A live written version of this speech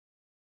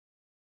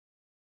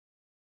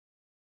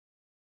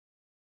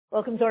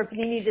Welcome to our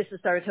Panini. This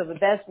is Saratova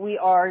Best. We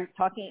are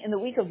talking in the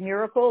week of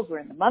miracles. We're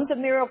in the month of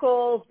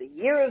miracles, the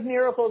year of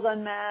miracles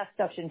unmasked,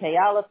 Tafshin Pei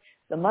Aleph,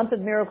 the month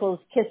of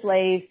miracles,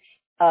 Kislev.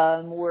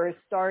 We're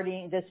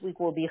starting, this week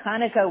will be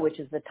Hanukkah,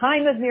 which is the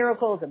time of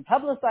miracles, and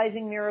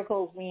publicizing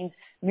miracles means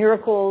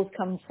miracles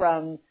come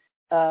from,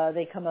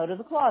 they come out of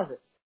the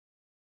closet.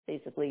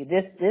 Basically,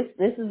 this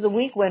is the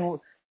week when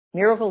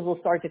miracles will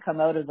start to come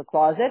out of the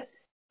closet.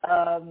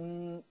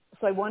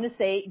 So I want to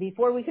say,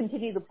 before we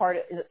continue the part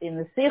in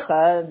the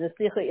Sikha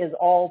is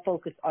all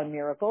focused on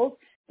miracles.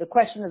 The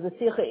question of the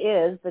Sikha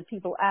is that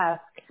people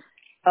ask,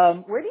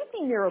 where do you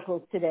see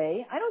miracles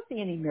today? I don't see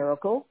any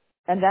miracles.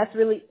 And that's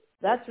really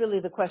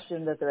the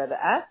question that the Rebbe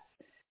asks.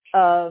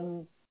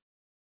 One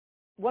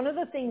of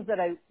the things that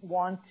I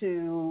want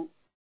to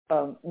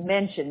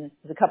mention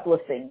is a couple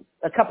of things,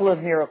 a couple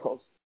of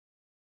miracles.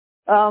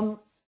 When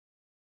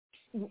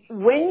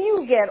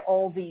you get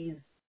all these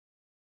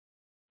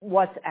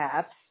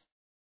WhatsApps,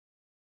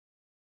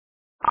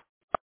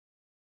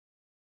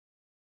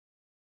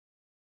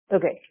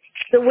 okay,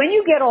 so when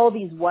you get all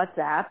these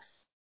WhatsApps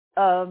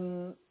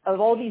of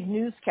all these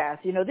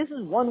newscasts, you know, this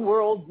is One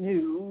World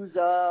News,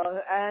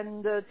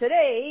 and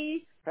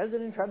today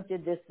President Trump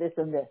did this, this,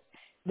 and this.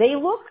 They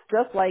look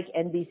just like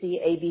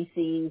NBC,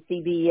 ABC,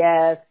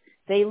 CBS.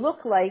 They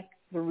look like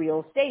the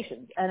real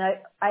stations. And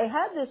I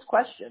had this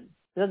question.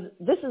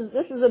 This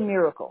is a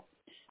miracle.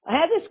 I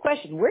had this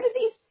question. Where did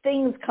these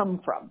things come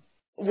from?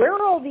 Where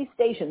are all these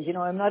stations? You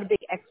know, I'm not a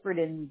big expert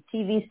in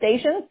TV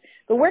stations,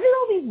 but where did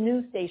all these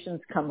news stations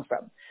come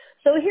from?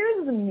 So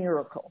here's the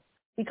miracle.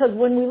 Because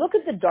when we look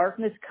at the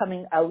darkness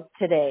coming out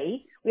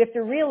today, we have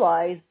to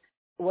realize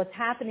what's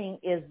happening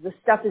is the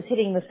stuff is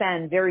hitting the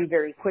fan very,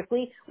 very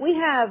quickly. We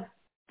have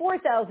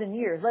 4,000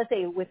 years, let's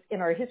say,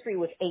 in our history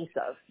with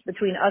Esav,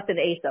 between us and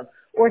Esav,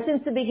 or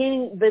since the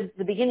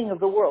beginning of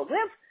the world.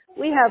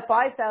 We have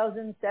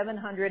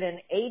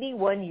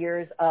 5,781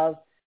 years of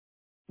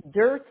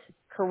dirt,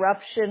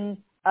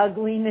 corruption,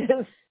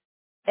 ugliness,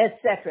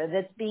 etc.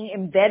 That's being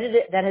embedded,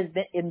 that has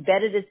been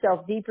embedded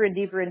itself deeper and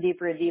deeper and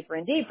deeper and deeper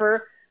and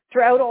deeper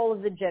throughout all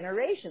of the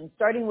generations.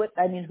 Starting with,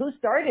 who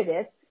started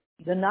it?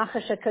 The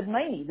Nachash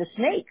HaKadmaini, the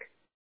snake,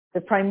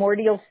 the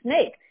primordial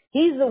snake.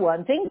 He's the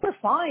one. Things were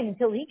fine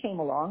until he came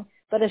along,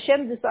 but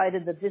Hashem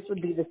decided that this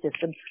would be the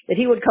system, that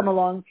he would come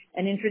along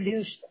and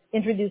introduce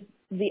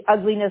the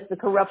ugliness, the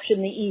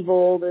corruption, the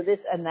evil, the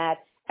this and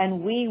that,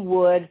 and we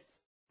would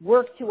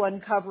work to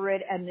uncover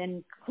it and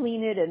then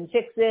clean it and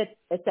fix it,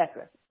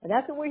 etc. And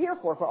that's what we're here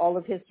for all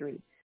of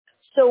history.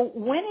 So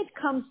when it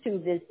comes to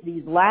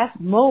these last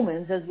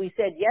moments, as we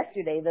said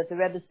yesterday, that the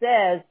Rebbe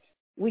says,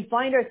 we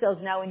find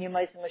ourselves now in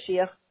Yemaisa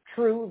Mashiach,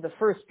 true, the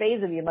first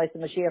phase of Yemaisa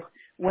Mashiach,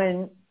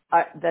 when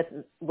that's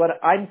what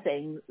I'm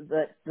saying,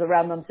 that the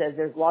Rambam says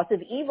there's lots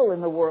of evil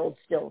in the world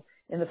still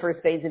in the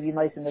first phase of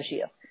Yemaisa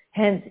Mashiach.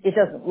 Hence, it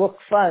doesn't look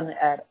fun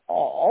at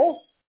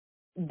all.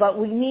 But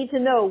we need to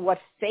know what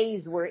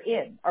phase we're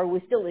in. Are we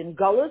still in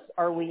Gullus?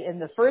 Are we in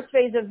the first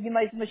phase of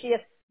Yemaisa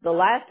Mashiach? The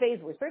last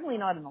phase? We're certainly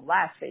not in the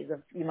last phase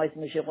of Yemaisa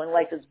Mashiach when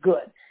life is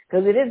good,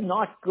 because it is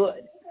not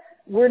good.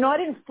 We're not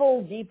in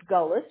full deep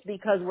Gullus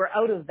because we're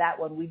out of that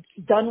one. We've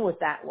done with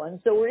that one.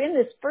 So we're in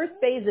this first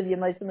phase of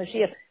Yemaisa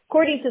Mashiach,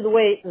 according to the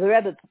way the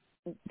Rebbe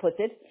puts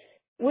it,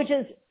 which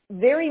is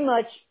very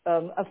much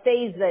a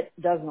phase that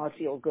does not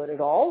feel good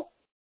at all.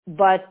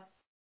 But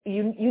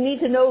you need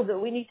to know that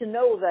we need to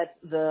know that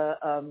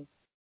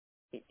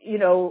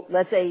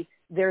let's say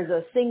there's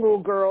a single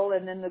girl,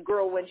 and then the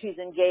girl when she's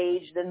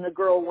engaged, and the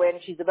girl when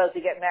she's about to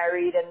get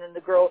married, and then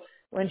the girl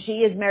when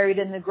she is married,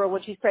 and the girl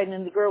when she's pregnant,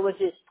 and the girl when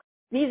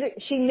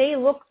she may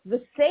look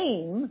the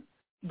same,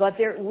 but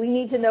we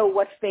need to know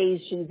what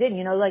phase she's in.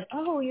 You know, like,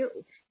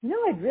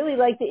 I'd really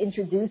like to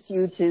introduce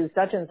you to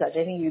such and such.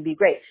 I think you'd be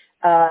great.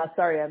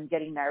 Sorry, I'm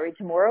getting married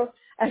tomorrow.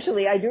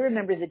 Actually, I do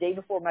remember the day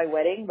before my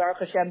wedding, Baruch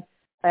Hashem,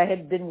 I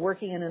had been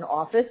working in an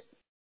office,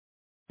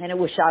 and it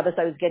was Shabbos.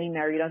 I was getting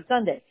married on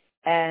Sunday.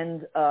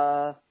 And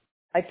I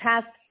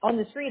passed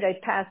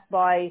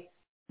by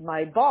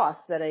my boss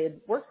that I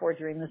had worked for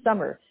during the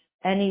summer.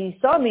 And he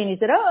saw me and he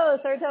said, "Oh,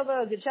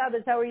 Saratova, good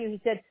Shabbos, how are you?" He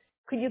said,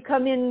 "Could you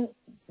come in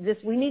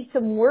we need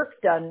some work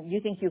done.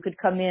 You think you could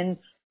come in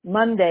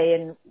Monday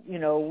and,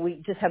 we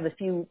just have a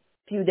few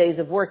days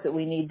of work that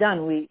we need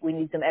done. We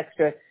need some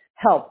extra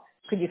help.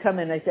 Could you come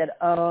in?" I said,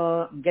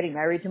 "I'm getting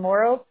married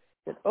tomorrow."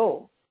 I said,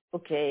 "Oh,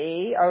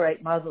 okay, all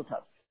right, Mazel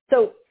Tov."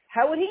 So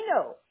how would he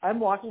know? I'm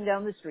walking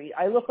down the street.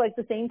 I look like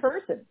the same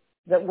person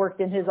that worked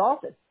in his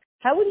office.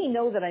 How would he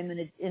know that I'm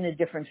in a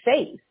different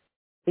phase?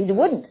 He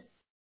wouldn't.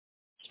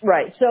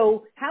 Right.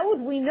 So how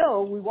would we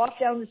know? We walk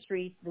down the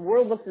street. The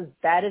world looks as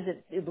bad as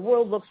the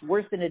world looks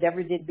worse than it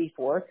ever did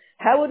before.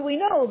 How would we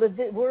know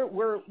that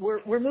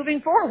we're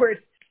moving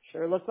forward?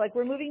 Sure looks like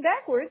we're moving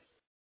backwards.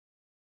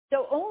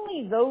 So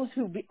only those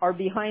who are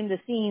behind the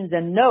scenes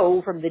and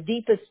know from the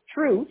deepest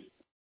truth,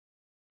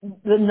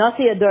 the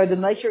Nasi Adar, the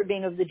Moshe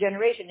Rabbeinu of the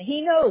generation,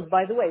 he knows,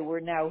 by the way, we're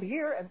now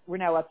here, and we're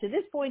now up to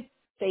this point,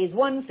 phase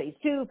 1, phase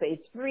 2, phase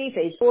 3,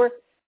 phase 4,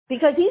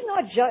 because he's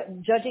not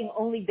judging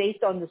only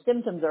based on the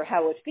symptoms or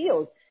how it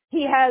feels.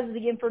 he has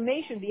the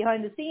information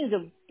behind the scenes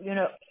of,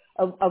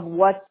 of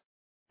what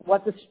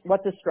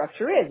the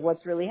structure is,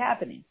 what's really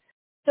happening.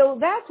 So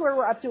that's where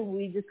we're up to.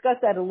 We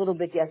discussed that a little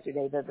bit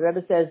yesterday. That the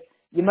Rebbe says,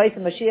 Yemais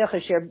Mashiach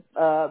asher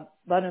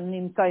banim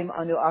nimtzayim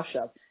anu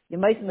ashav.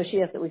 Yemais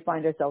Mashiach that we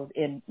find ourselves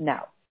in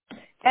now.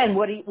 And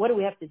what do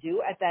we have to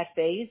do at that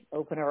phase?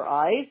 Open our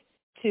eyes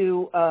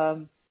to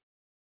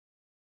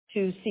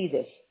see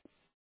this.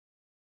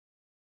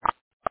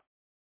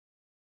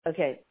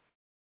 Okay.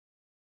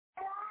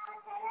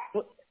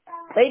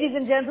 Ladies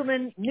and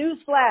gentlemen,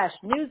 newsflash.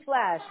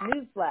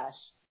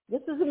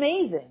 This is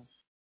amazing.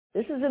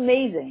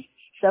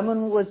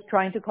 Someone was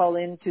trying to call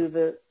into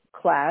the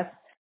class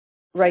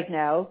right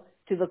now,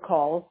 to the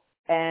call,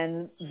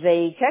 and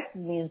they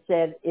texted me and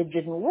said it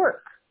didn't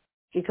work.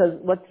 Because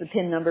what's the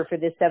PIN number for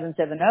this?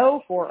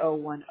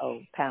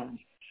 770-4010 pound.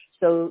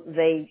 So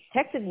they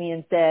texted me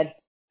and said,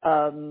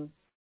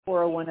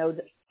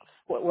 4010,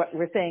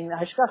 we're saying the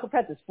Hashgacha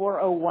Pratis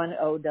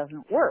 4010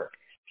 doesn't work.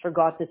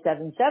 Forgot the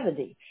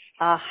 770.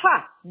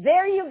 Aha!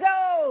 There you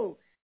go!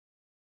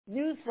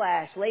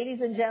 Newsflash,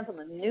 ladies and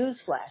gentlemen,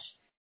 newsflash.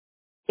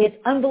 It's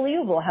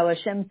unbelievable how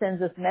Hashem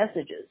sends us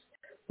messages.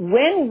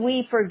 When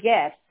we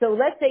forget, so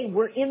let's say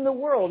we're in the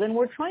world and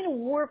we're trying to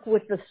work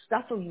with the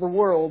stuff of the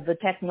world, the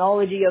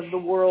technology of the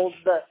world,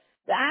 the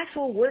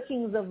actual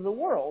workings of the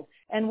world,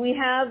 and we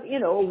have,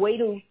 a way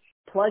to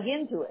plug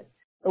into it,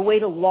 a way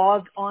to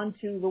log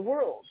onto the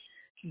world.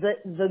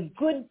 The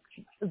good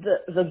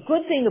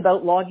thing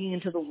about logging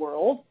into the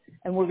world,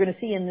 and we're going to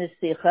see in this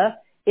sikha,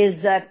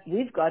 is that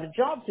we've got a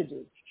job to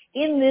do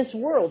in this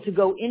world, to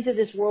go into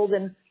this world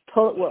and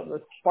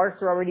the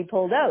sparks are already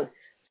pulled out.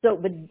 So,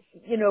 but,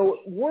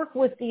 work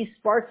with these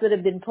sparks that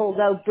have been pulled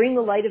out, bring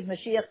the light of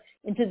Mashiach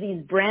into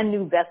these brand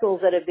new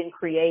vessels that have been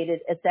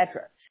created,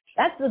 etc.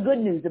 That's the good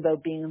news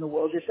about being in the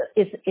world.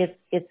 It's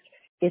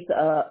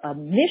a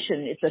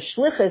mission, it's a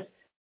shlichus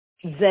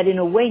that in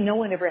a way no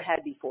one ever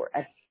had before.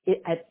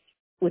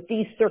 With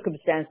these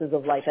circumstances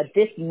of life, at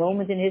this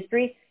moment in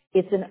history,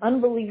 it's an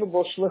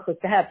unbelievable shlichus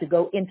to have, to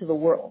go into the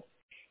world.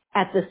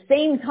 At the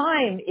same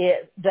time,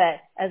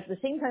 as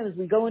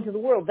we go into the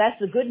world, that's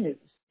the good news.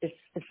 It's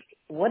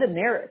what a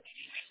merit.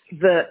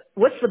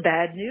 What's the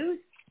bad news?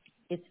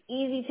 It's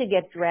easy to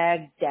get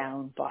dragged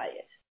down by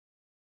it.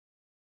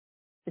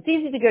 It's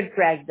easy to get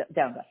dragged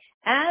down by it.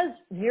 As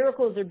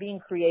miracles are being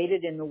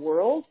created in the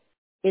world,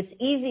 it's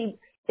easy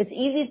to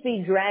be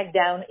dragged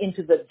down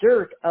into the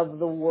dirt of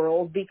the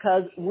world,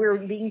 because we're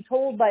being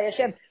told by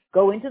Hashem,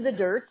 go into the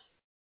dirt,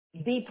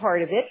 be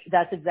part of it.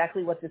 That's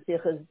exactly what the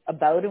sikha is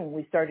about, and when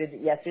we started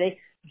it yesterday.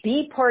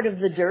 Be part of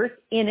the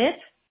dirt, in it,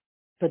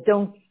 but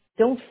don't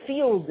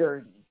feel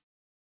dirty.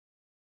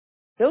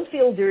 Don't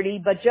feel dirty,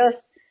 but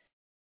just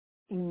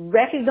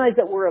recognize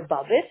that we're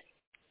above it,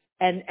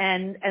 and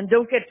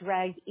don't get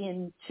dragged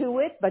into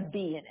it, but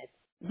be in it.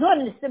 It's not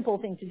a simple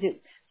thing to do.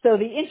 So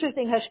the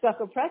interesting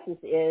Hashgacha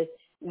practice is,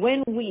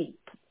 when we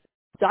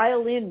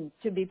dial in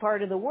to be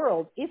part of the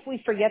world, if we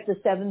forget the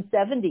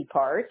 770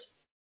 part,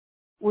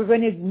 we're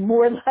going to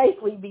more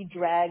likely be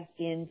dragged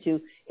into,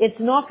 it's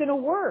not going to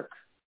work.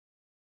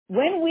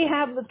 When we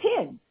have the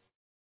PIN,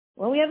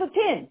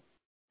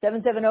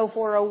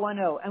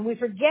 770-4010, and we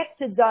forget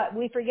to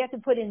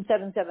put in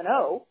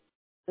 770,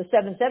 the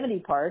 770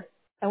 part,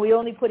 and we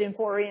only put in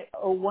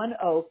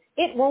 4010,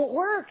 it won't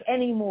work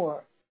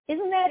anymore.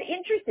 Isn't that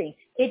interesting?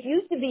 It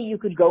used to be you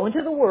could go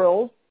into the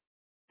world,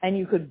 and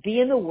you could be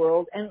in the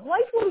world, and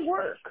life would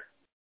work.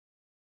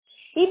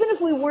 Even if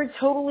we weren't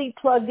totally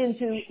plugged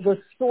into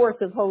the source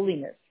of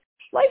holiness,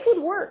 life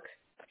would work.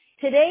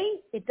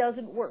 Today, it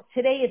doesn't work.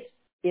 Today,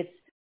 it's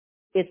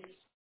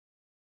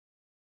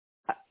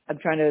I'm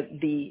trying to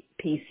be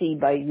PC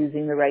by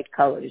using the right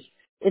colors.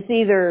 It's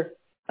either,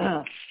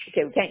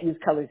 okay, we can't use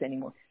colors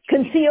anymore.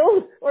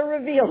 Concealed or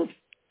revealed.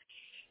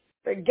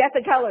 Forget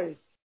the colors.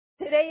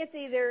 Today, it's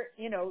either,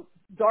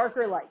 dark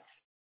or light.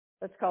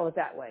 Let's call it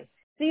that way.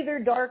 It's either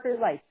dark or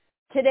light.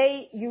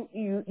 Today, you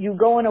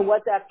go in a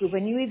WhatsApp group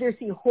and you either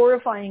see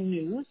horrifying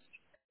news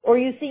or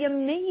you see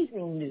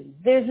amazing news.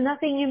 There's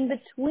nothing in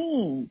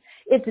between.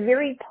 It's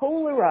very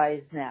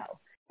polarized now.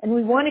 And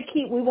we want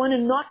to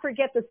not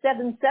forget the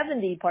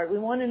 770 part. We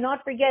want to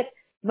not forget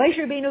Moshe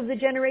Rabbeinu of the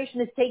generation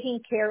is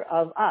taking care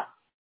of us.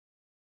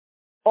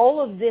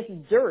 All of this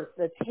dirt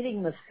that's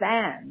hitting the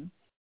fan,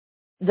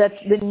 that's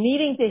been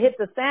needing to hit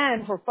the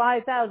fan for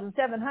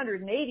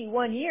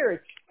 5,781 years,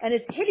 and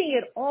it's hitting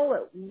it all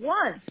at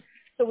once.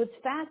 So it's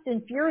fast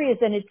and furious,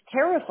 and it's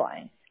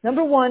terrifying.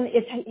 Number one,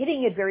 it's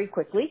hitting it very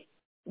quickly.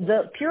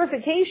 The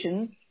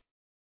purification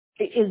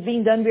is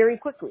being done very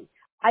quickly.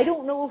 I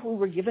don't know if we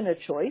were given a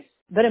choice,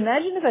 but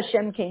imagine if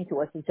Hashem came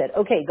to us and said,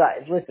 okay,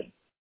 guys, listen.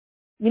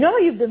 You know how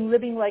you've been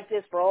living like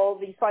this for all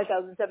these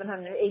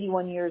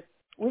 5,781 years?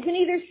 We can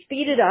either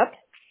speed it up.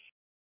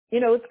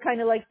 It's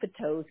kind of like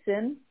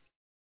Pitocin.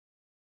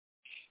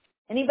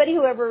 Anybody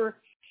who ever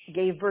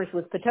gave birth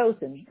with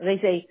Pitocin, they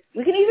say,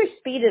 we can either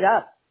speed it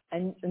up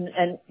and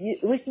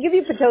we can give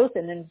you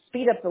Pitocin and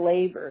speed up the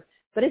labor,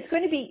 but it's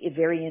going to be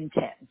very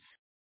intense.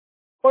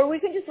 Or we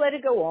can just let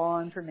it go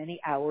on for many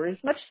hours,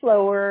 much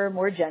slower,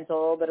 more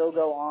gentle, but it'll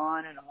go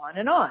on and on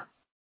and on.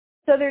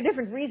 So there are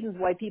different reasons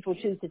why people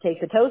choose to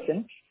take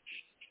Pitocin.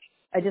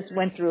 I just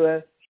went through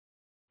I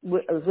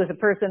was with a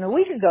person a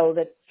week ago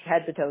that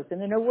had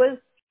Pitocin, and it was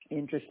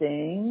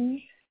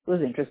interesting. It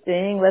was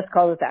interesting. Let's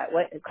call it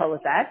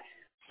that.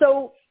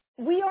 So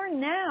we are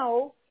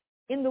now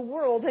in the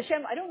world.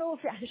 Hashem, I don't know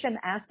if Hashem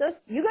asked us,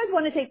 you guys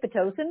want to take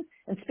Pitocin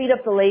and speed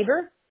up the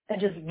labor and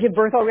just give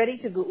birth already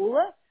to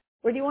Geula?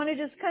 Or do you want to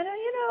just kind of,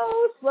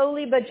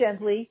 slowly but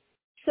gently?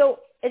 So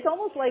it's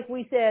almost like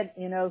we said,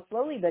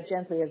 slowly but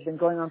gently has been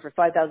going on for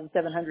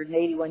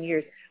 5,781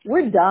 years.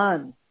 We're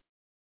done.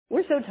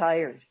 We're so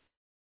tired.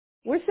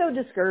 We're so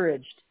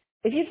discouraged.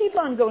 If you keep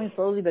on going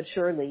slowly but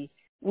surely,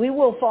 we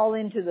will fall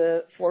into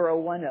the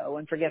 4010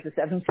 and forget the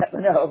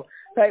 770,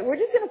 right? We're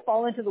just going to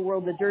fall into the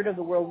world, the dirt of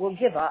the world. We'll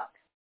give up.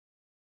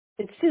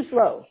 It's too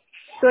slow.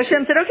 So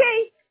Hashem said,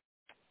 okay,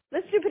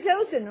 let's do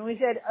Pitocin. And we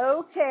said,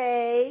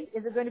 okay,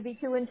 is it going to be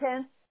too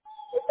intense?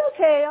 It's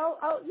okay.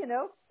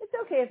 It's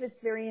okay if it's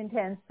very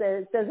intense,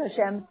 says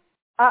Hashem.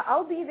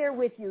 I'll be there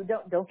with you.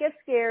 Don't get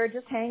scared.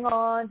 Just hang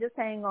on,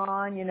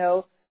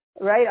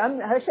 right?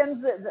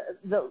 Hashem's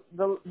the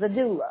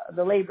doula,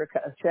 the labor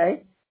coach,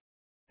 right?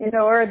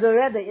 Or the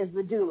Rebbe is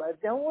the doula.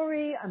 Don't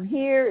worry, I'm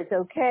here. It's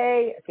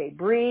okay. Okay,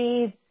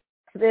 breathe.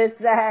 This,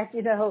 that,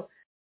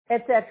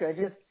 etc.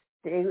 Just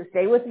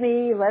stay with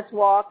me. Let's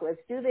walk.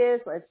 Let's do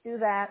this. Let's do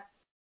that.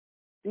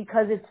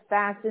 Because it's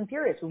fast and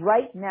furious.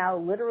 Right now,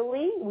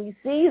 literally, we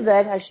see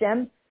that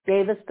Hashem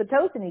gave us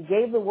Pitocin. He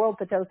gave the world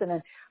Pitocin,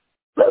 and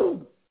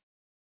boom!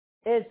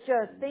 It's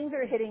just, things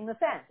are hitting the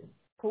fence.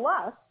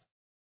 Plus,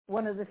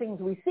 one of the things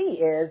we see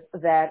is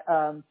that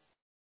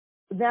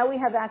now we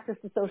have access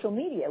to social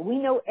media. We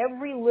know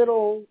every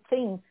little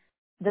thing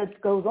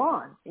that goes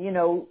on.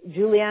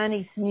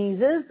 Giuliani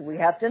sneezes, we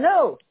have to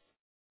know.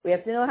 We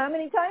have to know how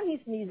many times he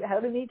sneezes, how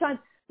many times.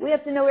 We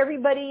have to know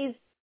everybody's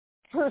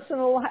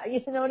personal,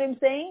 you know what I'm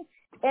saying?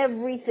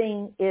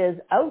 Everything is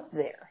out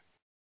there.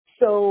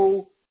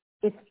 So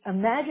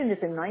imagine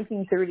if in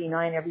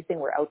 1939 everything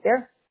were out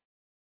there.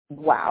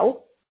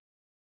 Wow.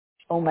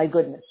 Oh my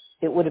goodness.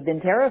 It would have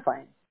been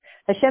terrifying.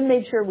 Hashem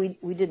made sure we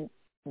didn't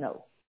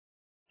know.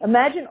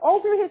 Imagine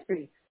all through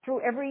history,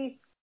 through every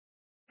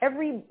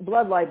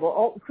blood libel,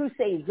 all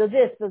crusades, the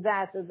this, the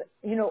that,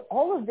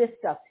 all of this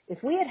stuff.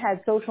 If we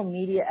had social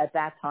media at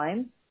that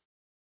time,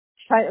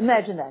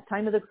 imagine that,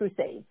 time of the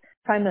crusades,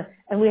 and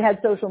we had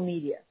social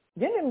media.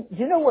 Do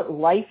you know what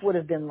life would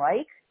have been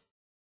like?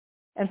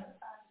 And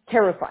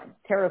terrifying.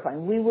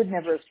 We would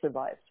never have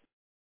survived.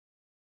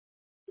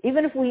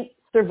 Even if we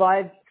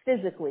survived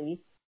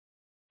physically,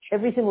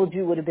 every single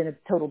Jew would have been a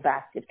total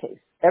basket case.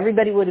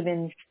 Everybody would have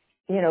been,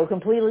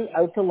 completely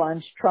out to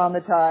lunch,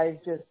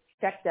 traumatized, just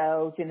checked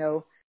out,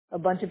 a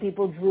bunch of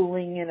people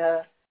drooling in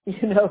an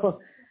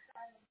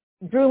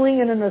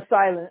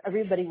asylum.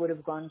 Everybody would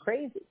have gone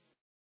crazy.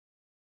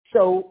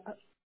 So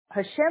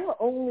Hashem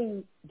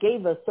only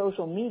gave us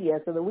social media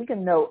so that we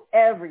can know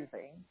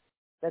everything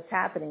that's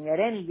happening at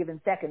any given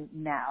second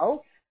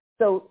now.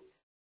 So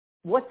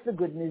what's the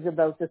good news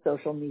about the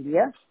social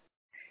media?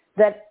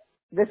 That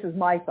this is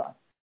my thought.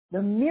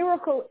 The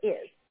miracle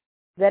is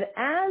that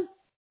as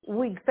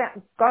we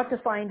got to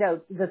find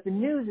out that the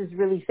news is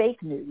really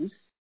fake news,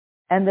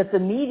 and that the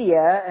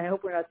media, and I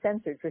hope we're not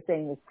censored for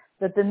saying this,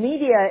 that the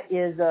media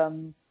is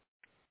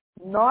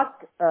not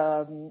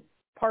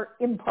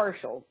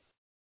impartial.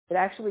 It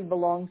actually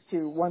belongs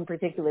to one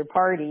particular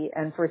party,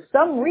 and for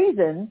some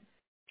reason,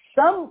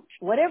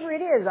 whatever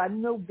it is,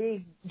 I'm no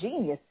big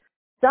genius,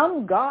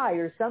 some guy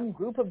or some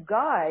group of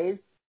guys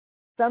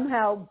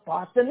somehow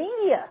bought the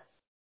media.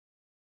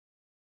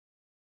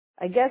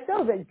 I guess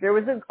so. There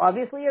was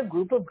obviously a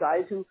group of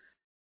guys who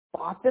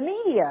bought the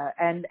media,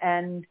 and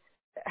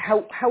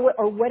how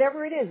or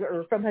whatever it is,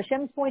 or from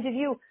Hashem's point of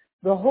view,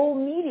 the whole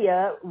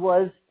media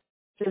was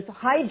just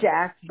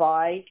hijacked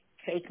by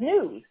fake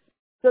news.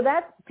 So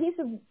that's piece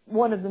of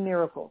one of the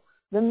miracles.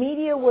 The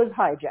media was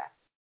hijacked.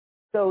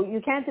 So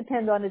you can't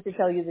depend on it to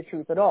tell you the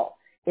truth at all.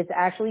 It's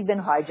actually been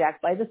hijacked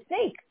by the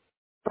snake,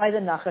 by the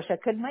Nachash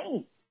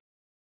HaKadmai.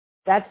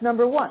 That's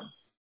number one.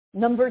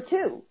 Number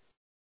two,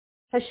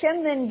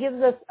 Hashem then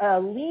gives us a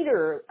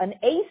leader, an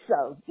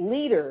Esav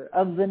leader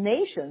of the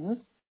nations,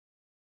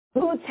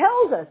 who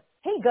tells us,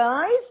 hey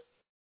guys,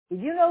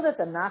 did you know that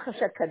the Nachash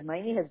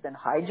HaKadmai has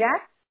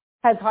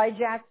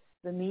hijacked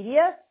the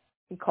media?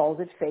 He calls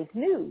it fake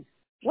news.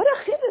 What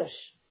a chiddush.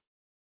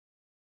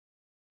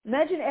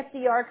 Imagine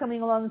FDR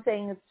coming along and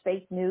saying it's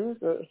fake news,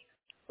 or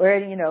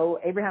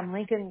Abraham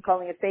Lincoln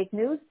calling it fake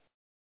news.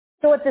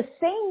 So at the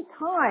same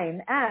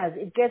time as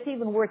it gets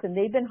even worse, and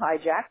they've been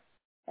hijacked,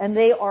 and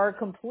they are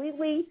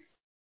completely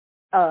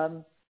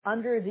under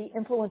the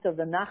influence of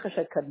the Nachash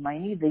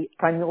HaKadmai, the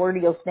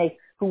primordial snake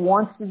who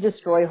wants to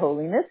destroy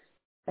holiness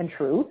and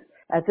truth.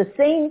 At the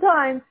same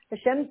time,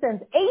 Hashem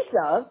sends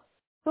Esav,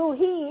 who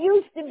he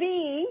used to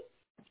be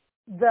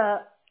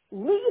the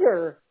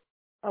leader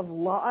of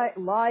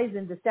lies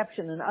and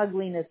deception and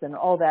ugliness and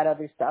all that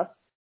other stuff.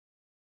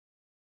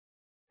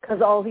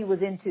 because all he was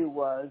into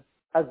was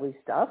ugly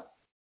stuff.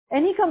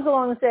 And he comes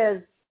along and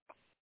says,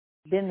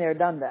 been there,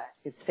 done that.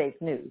 It's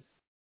fake news.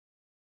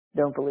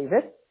 Don't believe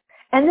it.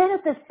 And then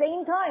at the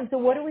same time, so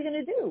what are we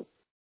going to do?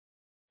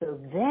 So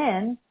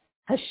then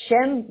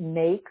Hashem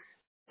makes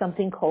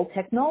something called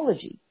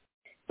technology,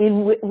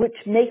 which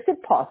makes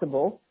it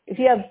possible, if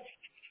you have,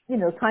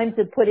 time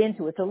to put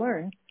into it to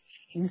learn,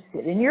 you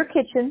sit in your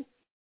kitchen,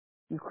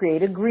 you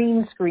create a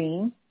green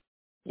screen,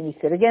 and you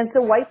sit against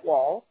a white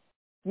wall,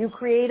 you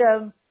create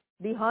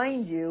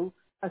behind you,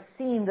 a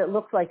scene that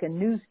looks like a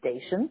news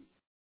station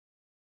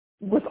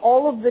with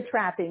all of the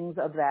trappings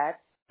of that,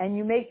 and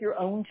you make your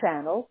own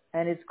channel,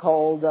 and it's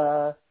called,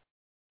 I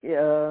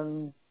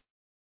don't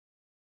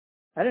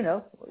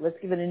know, let's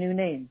give it a new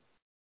name,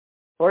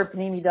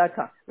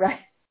 orpanimi.com, right?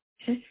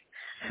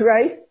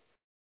 Right?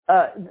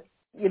 The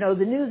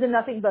news and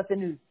nothing but the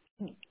news.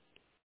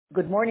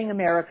 Good Morning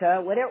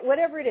America,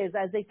 whatever it is,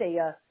 as they say,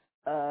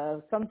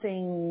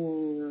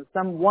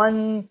 some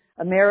one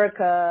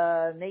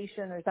America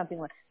nation or something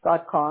like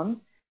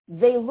 .com.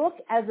 They look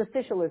as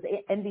official as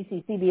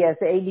NBC, CBS,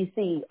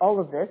 ABC, all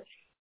of this.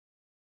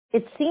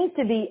 It seems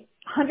to be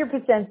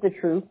 100% the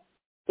truth.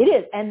 It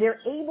is. And they're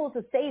able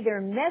to say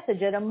their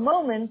message at a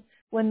moment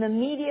when the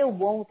media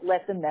won't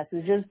let the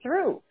messages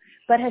through.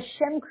 But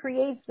Hashem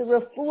creates the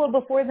refuah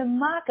before the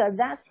makkah.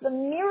 That's the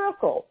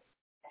miracle.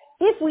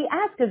 If we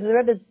ask, as the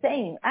Rebbe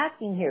is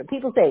asking here,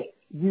 people say,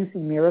 do you see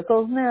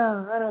miracles?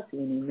 No, I don't see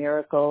any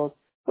miracles.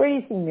 Where do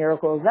you see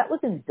miracles? That was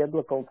in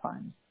biblical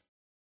times.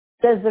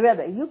 Says the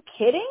Rebbe, are you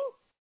kidding?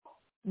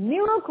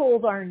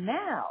 Miracles are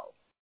now.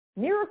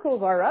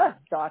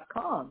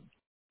 Miraclesareus.com.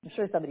 I'm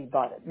sure somebody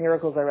bought it.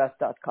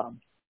 Miraclesareus.com.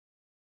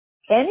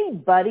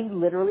 Anybody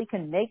literally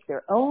can make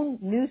their own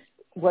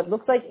what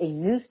looks like a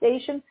news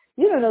station.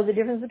 You don't know the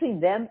difference between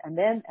them and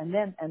them and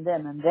them and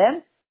them and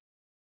them.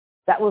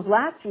 That was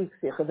last week's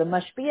sikha, the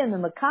mashpia and the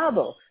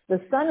makabel,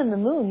 the sun and the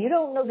moon. You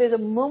don't know. There's a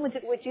moment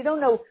at which you don't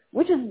know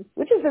which is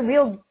the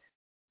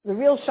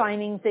real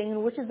shining thing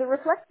and which is the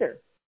reflector.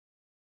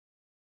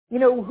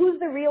 Who's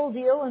the real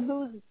deal and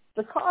who's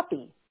the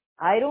copy?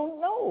 I don't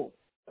know.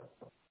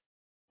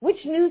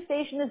 Which news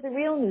station is the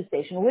real news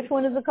station? Which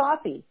one is the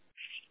copy?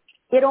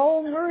 It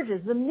all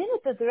merges. The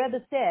minute that the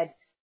Rebbe said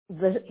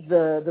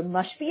the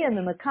mashpia and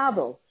the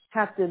makabel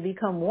have to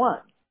become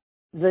one,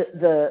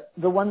 the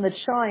one that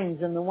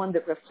shines and the one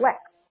that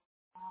reflects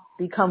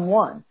become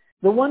one.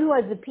 The one who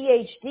has a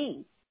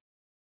PhD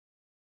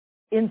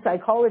in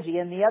psychology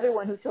and the other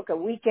one who took a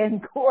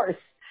weekend course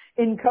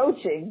in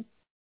coaching,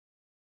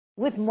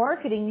 with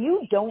marketing,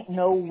 you don't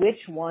know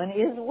which one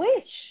is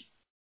which.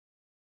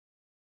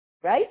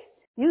 Right?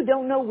 You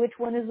don't know which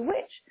one is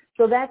which.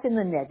 So that's in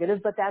the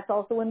negative, but that's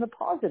also in the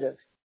positive.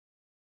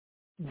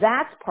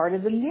 That's part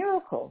of the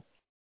miracle.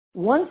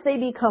 Once they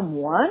become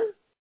one,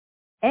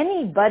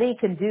 anybody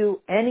can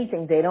do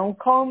anything. They don't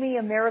call me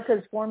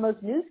America's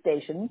foremost news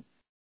station.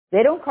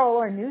 They don't call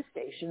our news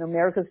station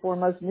America's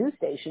foremost news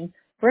station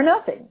for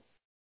nothing.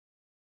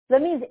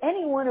 That means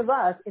any one of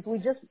us, if we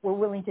just were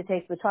willing to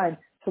take the time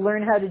to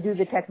learn how to do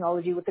the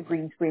technology with the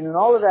green screen and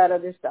all of that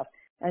other stuff,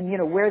 and,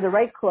 wear the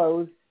right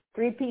clothes,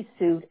 3-piece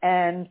suit,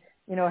 and,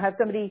 have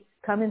somebody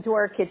come into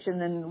our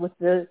kitchen and with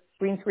the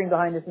green screen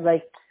behind us and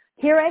like,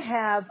 here I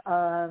have,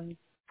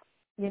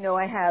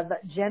 I have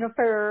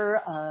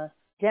Jennifer,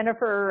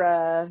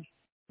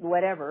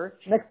 whatever,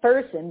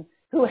 McPherson,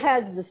 who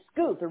has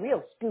the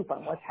real scoop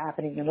on what's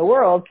happening in the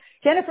world.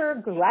 Jennifer,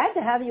 glad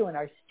to have you in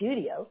our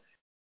studio,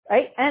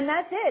 right? And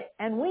that's it.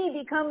 And we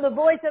become the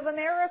voice of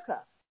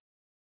America.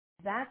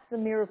 That's the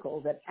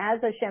miracle, that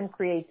as Hashem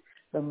creates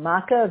the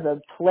makkah,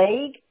 the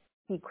plague,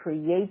 he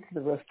creates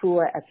the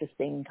refuah at the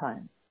same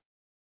time.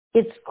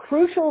 It's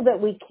crucial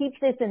that we keep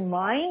this in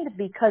mind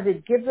because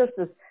it gives us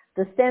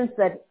the sense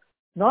that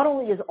not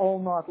only is all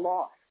not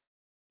lost,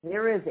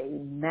 there is a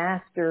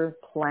master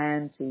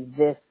plan to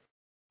this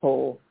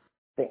whole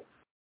thing.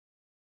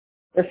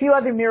 There are a few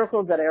other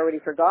miracles that I already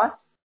forgot,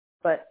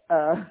 but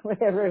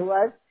whatever it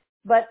was.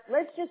 But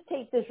let's just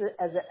take this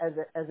as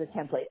a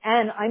template.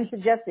 And I'm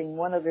suggesting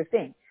one other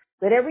thing,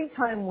 that every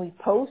time we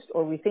post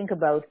or we think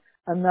about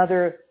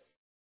another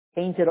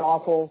painted,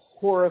 awful,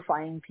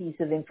 horrifying piece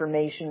of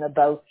information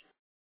about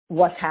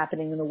what's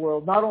happening in the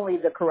world, not only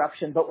the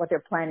corruption, but what they're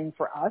planning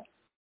for us,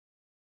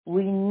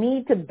 we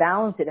need to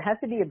balance it. It has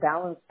to be a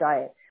balanced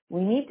diet.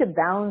 We need to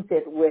balance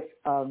it with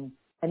an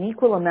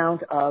equal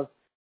amount of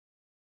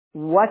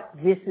what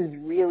this is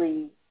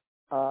really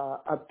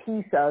a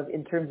piece of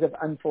in terms of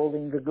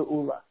unfolding the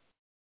Geula.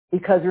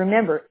 Because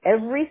remember,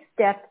 every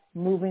step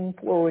moving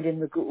forward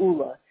in the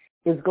Geula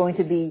is going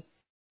to be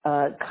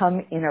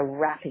come in a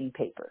wrapping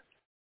paper.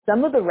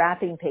 Some of the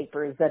wrapping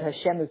papers that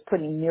Hashem is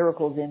putting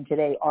miracles in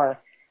today are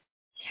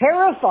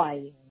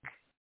terrifying.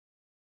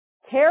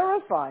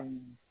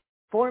 Terrifying.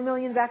 4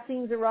 million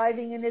vaccines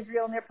arriving in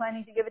Israel and they're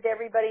planning to give it to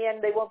everybody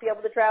and they won't be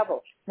able to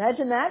travel.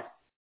 Imagine that.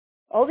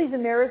 All these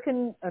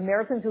Americans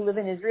who live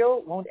in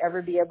Israel won't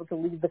ever be able to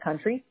leave the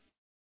country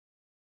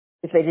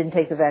if they didn't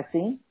take the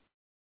vaccine.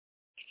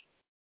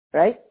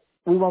 Right?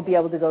 We won't be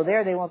able to go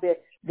there. They won't be.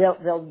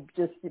 They'll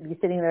just be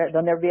sitting there.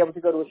 They'll never be able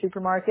to go to a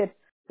supermarket.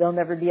 They'll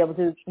never be able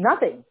to,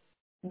 nothing.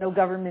 No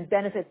government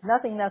benefits,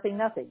 nothing.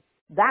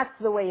 That's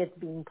the way it's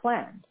being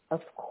planned.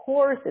 Of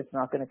course it's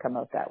not going to come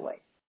out that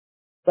way.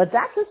 But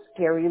that's a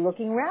scary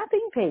looking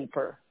wrapping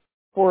paper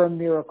for a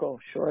miracle.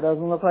 Sure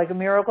doesn't look like a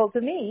miracle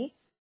to me,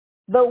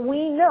 but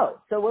we know.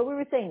 So what we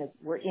were saying is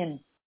we're in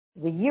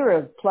the year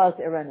of Plus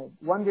Erenud,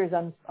 wonders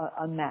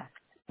unmasked.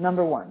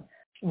 Number one,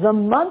 the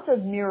month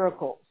of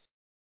miracles.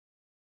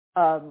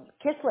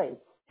 Kislev,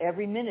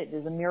 every minute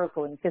is a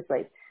miracle in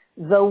Kislev.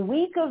 The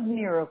week of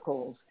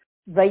miracles,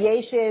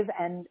 Vayeshev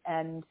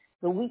and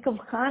the week of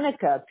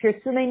Hanukkah,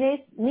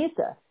 Pirsumei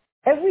Nisa,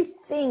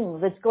 everything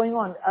that's going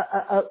on,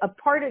 a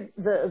part of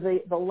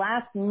the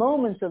last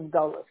moments of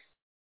Gullus,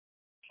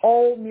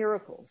 all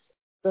miracles.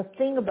 The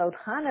thing about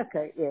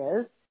Hanukkah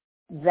is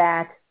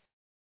that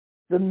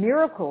the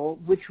miracle,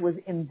 which was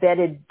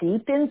embedded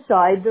deep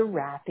inside the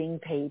wrapping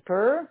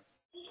paper,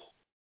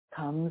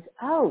 comes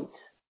out.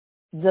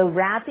 The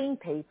wrapping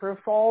paper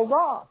falls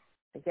off.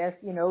 I guess,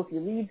 if you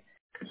leave,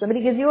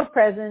 somebody gives you a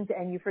present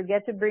and you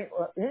forget to bring,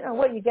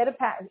 you get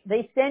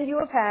they send you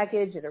a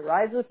package, it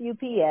arrives with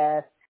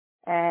UPS,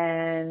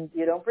 and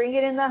you don't bring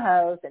it in the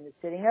house, and it's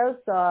sitting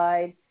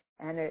outside,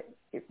 and it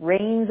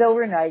rains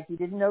overnight, you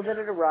didn't know that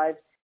it arrived.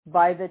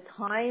 By the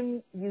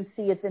time you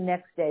see it the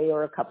next day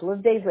or a couple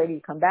of days later, you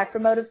come back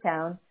from out of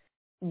town,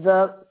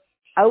 the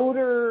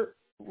outer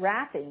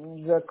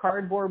wrapping, the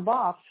cardboard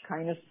box,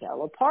 kind of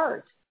fell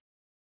apart.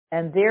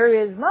 And there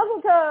is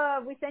Mazel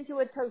Tov. We sent you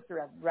a toaster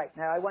oven. Right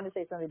now, I want to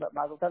say something about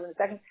Mazel Tov in a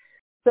second.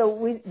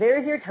 So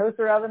there's your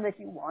toaster oven that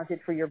you wanted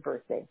for your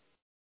birthday.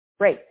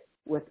 Great.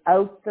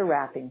 Without the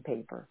wrapping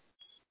paper.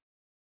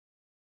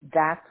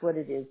 That's what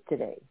it is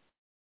today.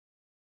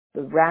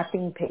 The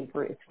wrapping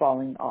paper is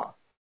falling off.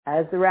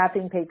 As the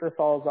wrapping paper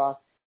falls off,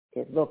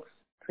 it looks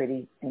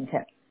pretty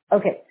intense.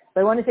 Okay.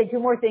 So I want to say two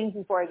more things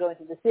before I go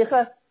into the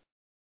Sikha.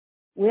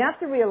 We have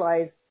to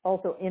realize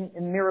also in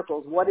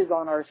miracles what is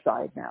on our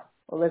side now.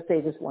 Well, let's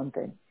say this one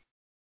thing.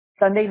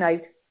 Sunday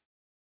night,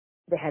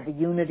 they had the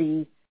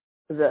Unity,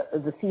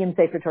 the Siyum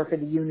Sefer Torah for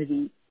the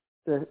Unity,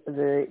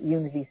 the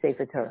Unity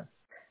Sefer Torah.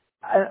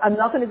 I'm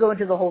not going to go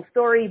into the whole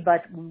story,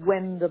 but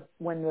when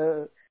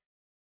the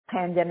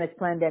pandemic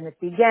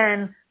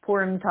began,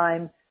 Purim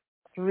time,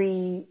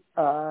 three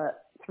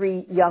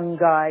young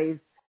guys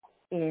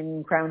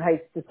in Crown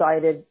Heights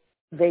decided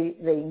they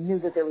knew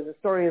that there was a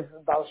story of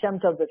Baal Shem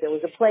Tov, that there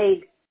was a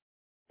plague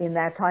in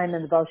that time,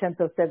 and the Baal Shem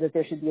Tov said that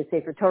there should be a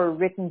Sefer Torah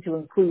written to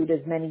include as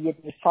many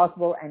Yidden as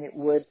possible, and it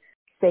would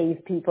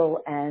save people,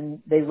 and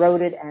they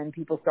wrote it, and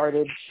people's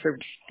lives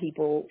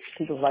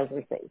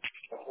were saved.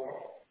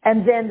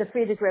 And then the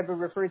Frierdiker Rebbe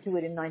referred to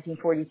it in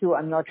 1942.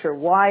 I'm not sure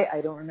why. I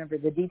don't remember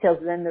the details.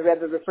 Then the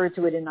Rebbe referred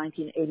to it in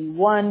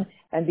 1981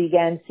 and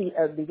began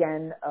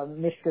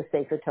Mishka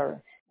Sefer Torah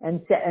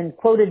and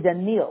quoted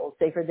Daniel,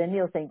 Sefer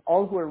Daniel, saying,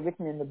 all who are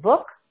written in the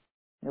book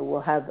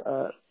will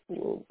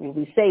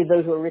be saved.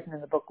 Those who are written in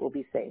the book will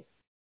be saved.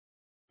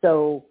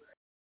 So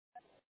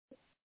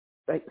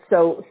they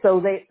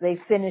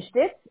finished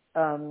it.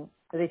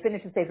 They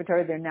finished the Sefer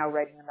Torah. They're now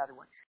writing another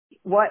one.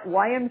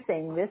 Why I'm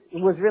saying this,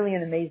 it was really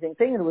an amazing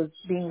thing, and it was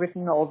being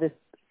written all this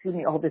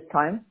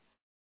time.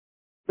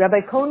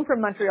 Rabbi Cohn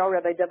from Montreal,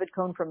 Rabbi David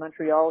Cohn from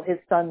Montreal, his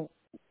son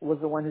was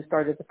the one who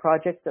started the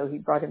project, so he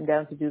brought him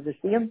down to do the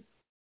Siyum.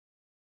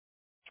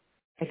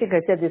 I think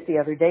I said this the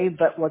other day,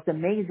 but what's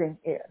amazing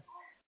is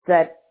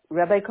that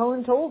Rabbi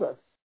Cohn told us,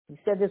 he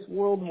said this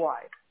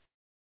worldwide,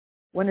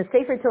 when a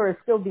Sefer Torah is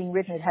still being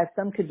written, it has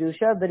some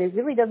Kedusha, but it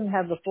really doesn't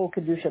have the full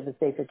Kedusha of a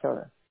Sefer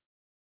Torah.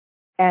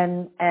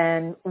 And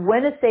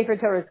when a Sefer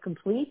Torah is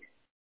complete,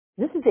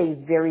 this is a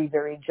very,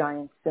 very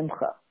giant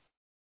simcha.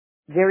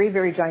 Very,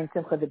 very giant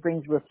simcha that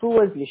brings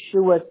refuahs,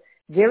 yeshuas,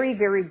 very,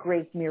 very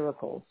great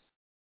miracles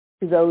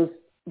to those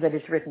that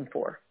it's written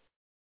for.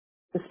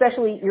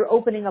 Especially, you're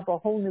opening up a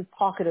whole new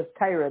pocket of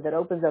Torah that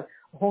opens up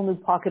a whole new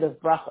pocket of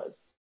brachas.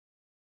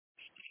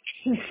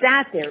 He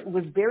sat there. It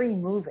was very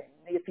moving.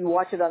 If you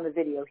watch it on the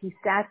video, he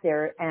sat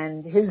there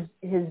and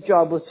his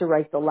job was to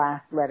write the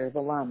last letter,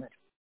 the Lamed.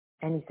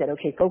 And he said,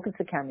 okay, focus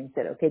the camera. He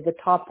said, okay, the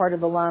top part of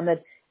the Lamed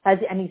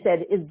and he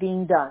said, is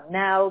being done.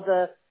 Now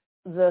the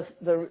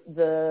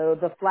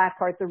flat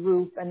part, the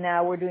roof, and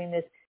now we're doing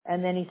this.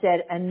 And then he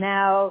said, and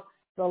now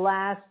the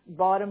last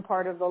bottom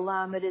part of the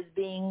Lamed is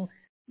being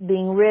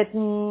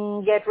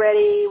written. Get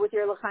ready with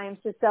your l'chaim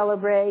to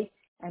celebrate.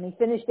 And he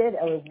finished it.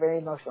 It was very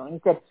emotional. And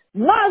he said,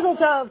 Mazel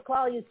Tov,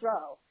 Klal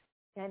Yisrael.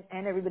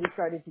 And everybody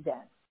started to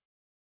dance.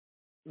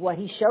 What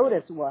he showed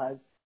us was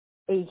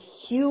a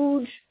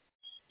huge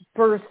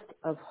burst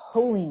of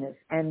holiness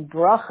and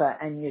bracha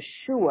and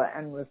Yeshua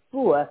and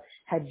refuah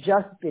had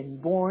just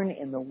been born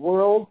in the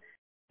world.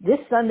 This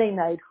Sunday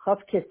night, Chav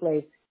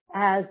Kislev,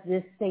 as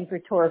this Sefer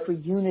Torah for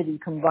unity,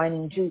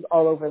 combining Jews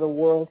all over the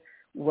world,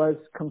 was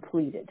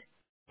completed.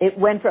 It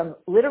went from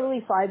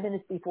literally 5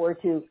 minutes before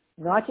to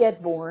not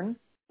yet born,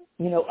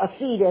 a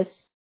fetus,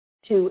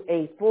 to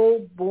a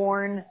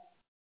full-born,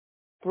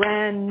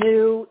 brand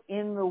new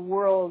in the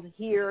world,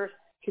 here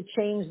to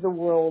change the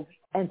world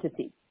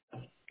entity.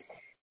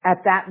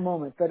 at that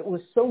moment. But it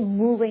was so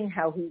moving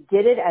how he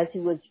did it as he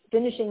was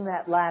finishing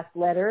that last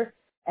letter.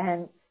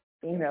 And,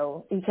 you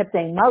know, he kept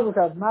saying, Mazel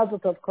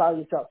Tov,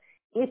 Klal Yisrael.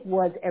 It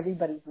was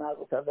everybody's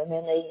Mazel Tov. And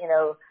then they, you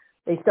know,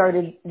 they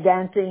started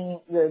dancing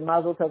the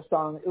Mazel Tov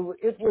song.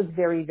 It was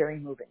very, very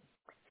moving.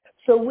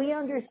 So we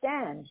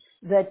understand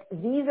that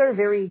these are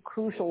very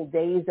crucial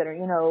days that are,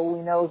 you know,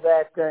 we know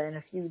that in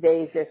a few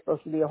days there's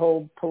supposed to be a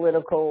whole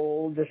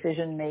political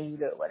decision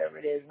made or whatever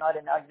it is, not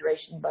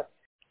inauguration, but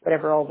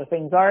whatever all the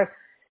things are.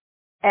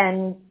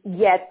 And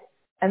yet,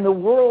 and the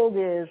world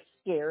is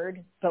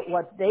scared, but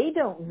what they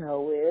don't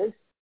know is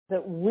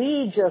that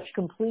we just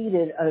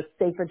completed a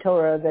Sefer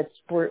Torah that's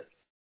for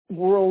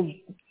world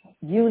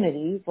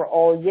unity for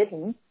all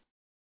Yidden,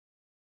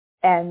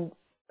 and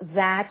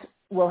that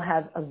will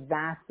have a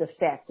vast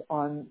effect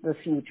on the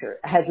future,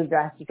 has a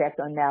vast effect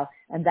on now,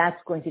 and that's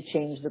going to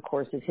change the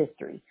course of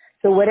history.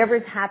 So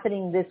whatever's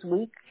happening this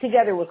week,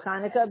 together with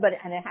Hanukkah,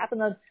 and it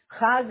happened on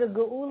Chag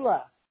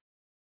Geula.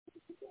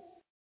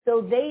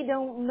 So they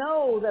don't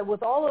know that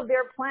with all of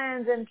their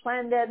plans and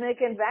pandemic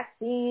and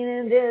vaccine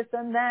and this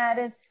and that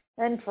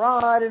and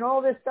fraud and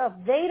all this stuff,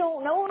 they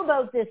don't know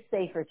about this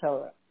Sefer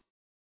Torah.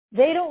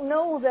 They don't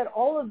know that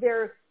all of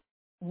their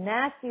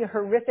nasty,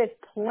 horrific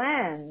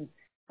plans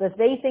that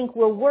they think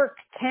will work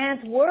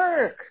can't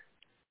work.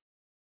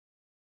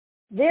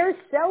 They're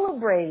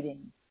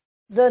celebrating.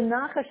 The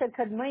Nachash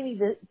HaKadmoni,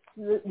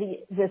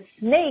 the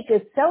snake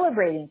is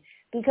celebrating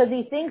because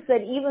he thinks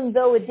that even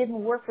though it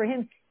didn't work for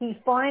him, he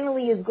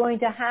finally is going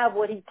to have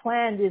what he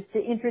planned, is to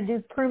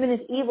introduce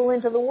permanent evil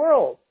into the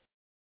world.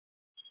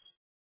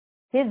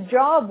 His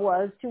job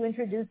was to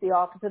introduce the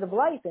opposite of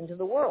life into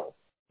the world.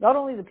 Not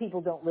only the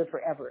people don't live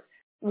forever.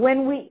 What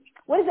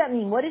does that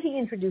mean? What did he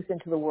introduce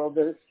into the world?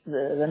 The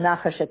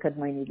Nachash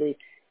HaKadmoni,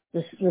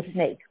 the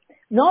snake.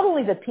 Not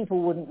only that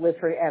people wouldn't live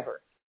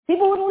forever.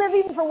 People wouldn't live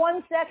even for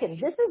 1 second.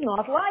 This is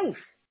not life.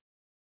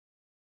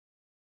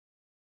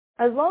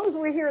 As long as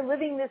we're here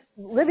living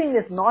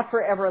this not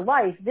forever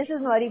life, this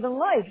is not even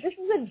life. This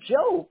is a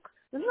joke.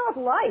 This is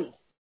not life.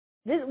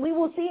 We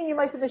will see in Yom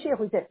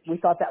Mashiach. We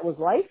thought that was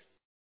life.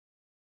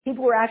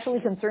 People were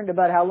actually concerned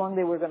about how long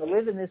they were going to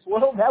live in this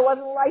world. That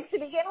wasn't life to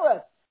begin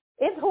with.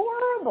 It's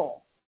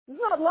horrible. It's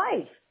not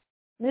life.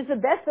 And it's the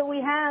best that we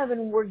have,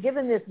 and we're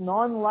given this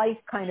non-life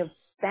kind of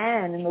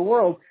span in the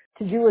world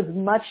to do as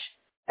much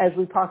as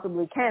we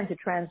possibly can to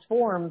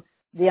transform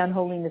the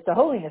unholiness to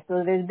holiness.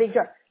 So there's a big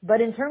job.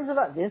 But in terms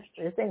of this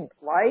ain't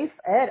life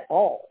at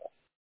all.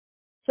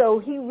 So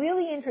he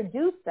really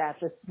introduced that,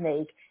 the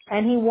snake,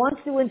 and he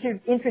wants to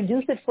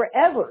introduce it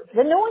forever.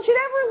 That no one should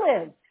ever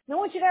live. No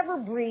one should ever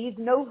breathe.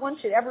 No one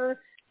should ever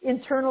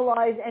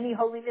internalize any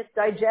holiness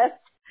digest.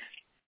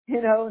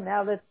 You know,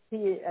 now that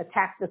he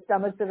attacked the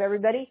stomachs of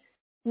everybody.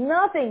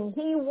 Nothing.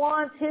 He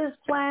wants his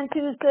plan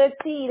to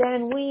succeed,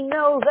 and we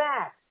know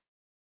that.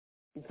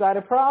 He's got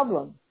a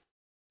problem.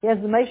 He has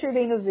the Moshe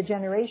Rabbeinu of the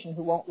generation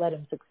who won't let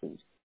him succeed.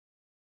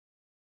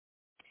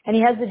 And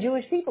he has the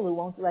Jewish people who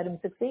won't let him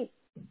succeed.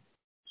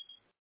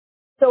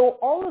 So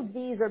all of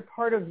these are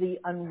part of the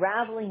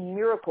unraveling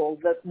miracle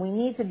that we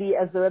need to be,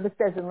 as the Rebbe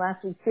says in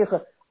last week's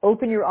Sikha,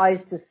 open your eyes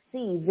to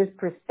see this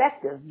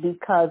perspective,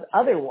 because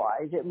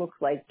otherwise it looks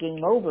like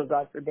game over,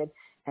 God forbid,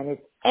 and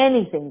it's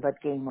anything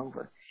but game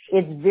over.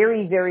 It's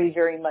very, very,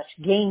 very much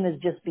game is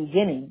just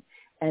beginning,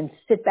 and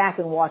sit back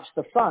and watch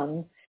the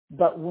fun,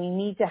 but we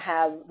need to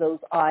have those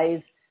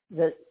eyes,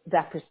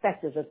 that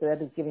perspective that the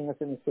Rebbe is giving us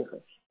in the Sikha.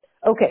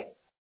 Okay.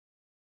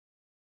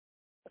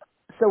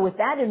 So with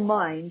that in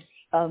mind,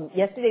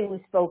 yesterday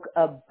we spoke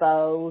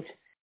about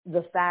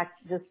the fact,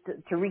 just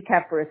to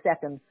recap for a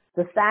second,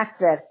 the fact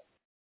that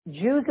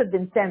Jews have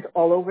been sent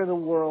all over the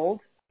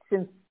world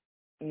since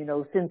we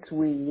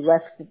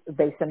left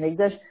Beis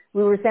Hamikdash.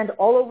 We were sent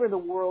all over the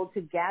world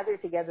to gather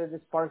together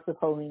the sparks of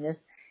holiness,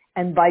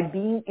 and by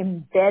being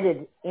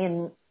embedded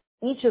in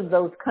each of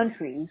those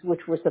countries,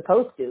 which we're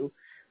supposed to,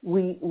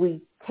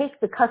 we take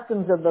the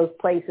customs of those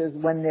places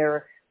when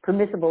they're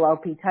permissible al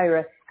pi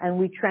Torah, and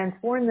we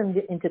transform them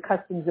into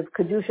customs of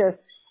Kedusha.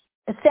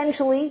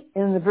 Essentially,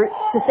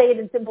 to say it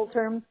in simple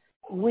terms,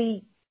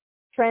 we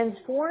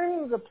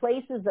transform the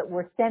places that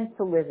we're sent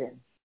to live in.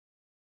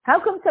 How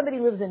come somebody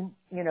lives in,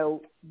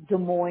 Des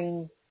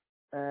Moines,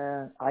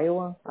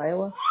 Iowa?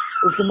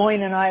 Is Des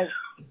Moines in Iowa?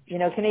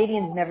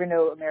 Canadians never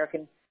know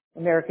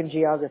American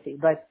geography,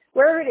 but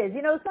wherever it is,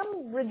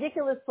 some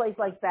ridiculous place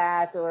like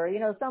that, or,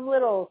 some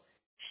little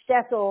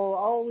shtetl,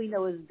 all we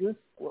know is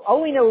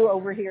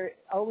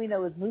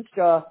Moose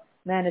Jaw,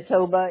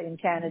 Manitoba in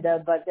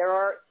Canada, but there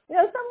are,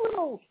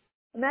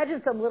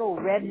 imagine some little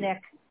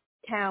redneck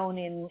town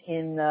in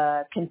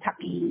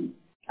Kentucky.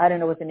 I don't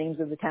know what the names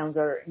of the towns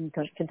are in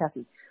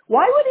Kentucky.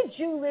 Why would a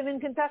Jew live in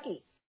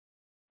Kentucky?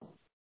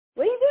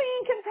 What are you doing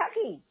in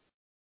Kentucky?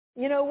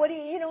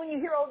 When you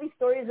hear all these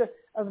stories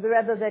of the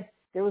Rebbe that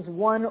there was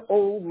one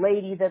old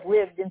lady that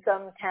lived in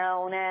some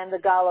town and the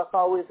Galach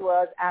always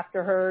was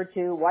after her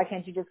to, why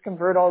can't you just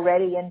convert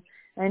already?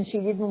 And she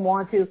didn't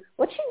want to.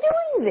 What's she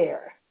doing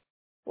there?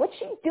 what's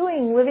she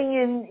doing living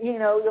in,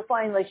 you'll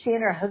find like she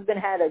and her husband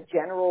had a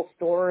general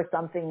store or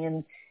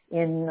something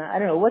in, I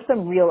don't know, what's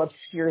some real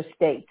obscure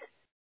state?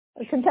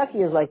 Kentucky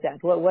is like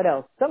that. What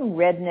else? Some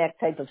redneck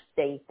type of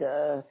state,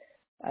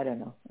 I don't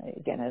know.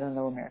 Again, I don't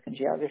know American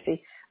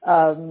geography.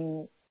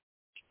 Whatever.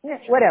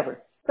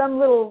 Some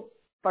little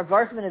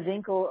Varfman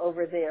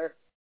over there,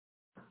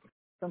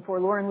 some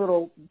forlorn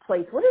little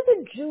place. What is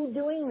a Jew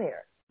doing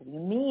there? What do you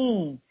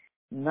mean?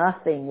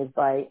 Nothing is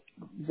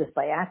just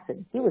by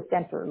accident. He was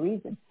sent for a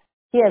reason.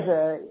 He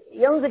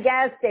owns a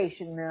gas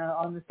station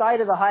on the side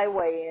of the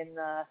highway in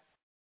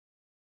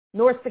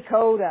South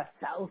Dakota.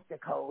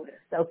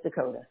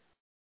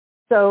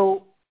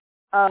 So,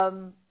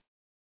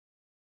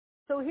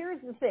 so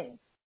here's the thing.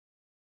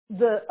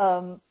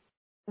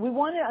 We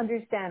want to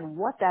understand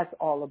what that's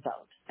all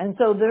about. And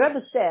so the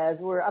Rebbe says,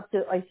 we're up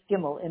to Eis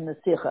Gimel in the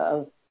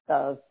Sikha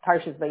of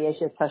Parshas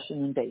Vayeshev,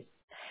 Tashim and Beis.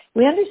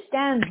 We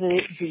understand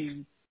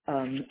the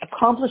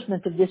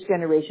accomplishment of this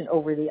generation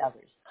over the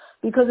others.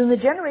 Because in the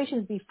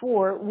generations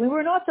before, we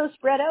were not so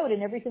spread out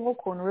in every single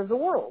corner of the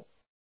world.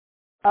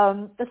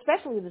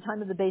 Especially at the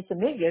time of the Beis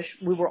Hamikdash,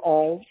 we were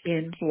all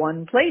in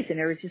one place in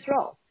Eretz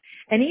Yisrael.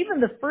 And even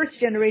the first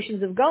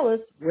generations of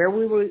Gullus, where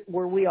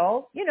were we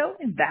all?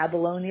 In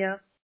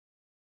Babylonia.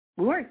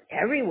 We weren't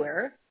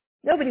everywhere.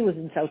 Nobody was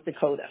in South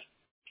Dakota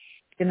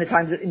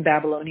in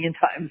Babylonian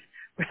times,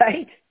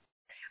 right?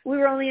 We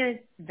were only in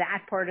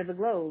that part of the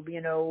globe,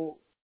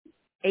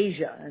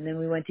 Asia, and then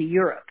we went to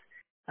Europe.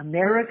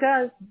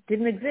 America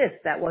didn't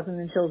exist. That wasn't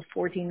until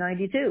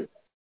 1492.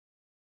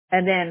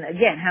 And then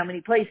again, how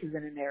many places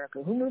in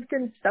America? Who moved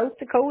in South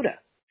Dakota?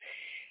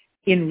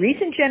 In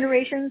recent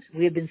generations,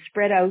 we have been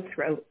spread out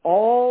throughout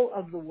all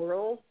of the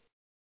world,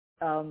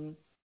 in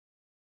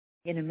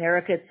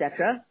America,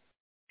 etc.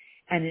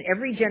 And in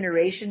every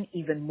generation,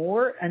 even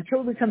more,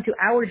 until we come to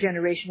our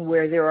generation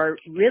where there are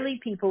really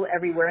people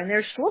everywhere, and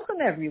there's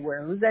shluchim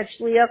everywhere. Who's that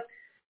shliach?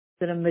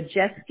 Is it a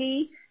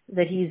Majeski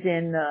that he's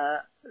in,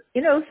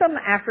 some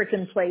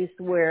African place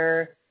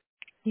where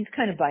he's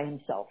kind of by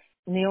himself.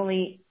 And the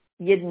only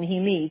Yidden he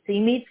meets,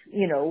 B'nai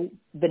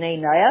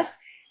Nayach,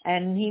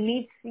 and he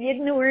meets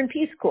Yidden who are in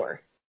Peace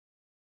Corps.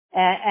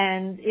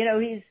 And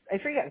I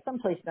forget,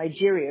 someplace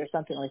Nigeria or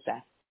something like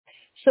that.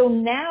 So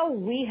now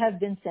we have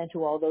been sent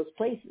to all those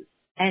places.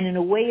 And in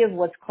a way of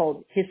what's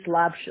called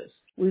hislabshus.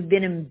 We've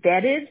been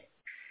embedded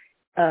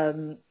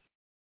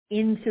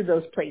into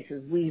those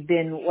places. We've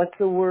been, what's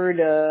the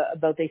word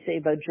they say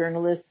about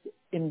journalists?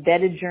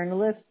 Embedded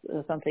journalists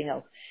or something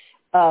else.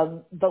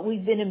 But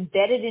we've been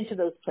embedded into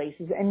those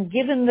places and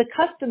given the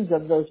customs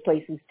of those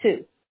places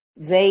too.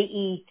 They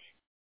eat,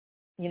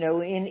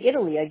 in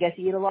Italy, I guess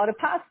you eat a lot of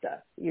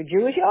pasta. You're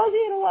Jewish, you also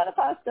eat a lot of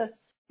pasta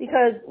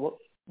because,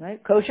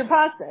 right, kosher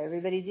pasta.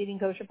 Everybody's eating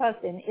kosher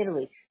pasta in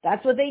Italy.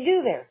 That's what they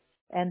do there.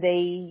 And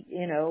they,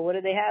 what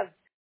do they have?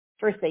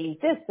 First they eat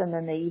this and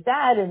then they eat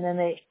that and then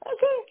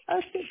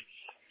okay.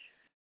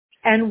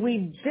 And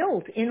we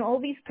built in all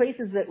these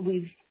places that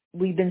we've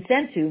been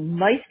sent to,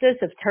 maistas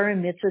of Torah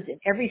mitzvahs in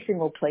every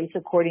single place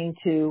according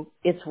to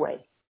its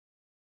way.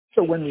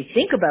 So when we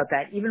think about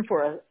that, even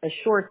for a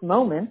short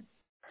moment,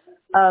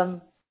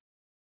 one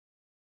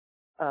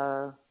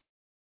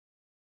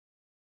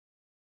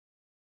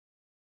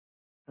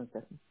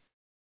second.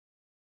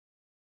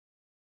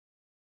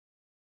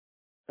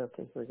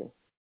 Okay, we're good.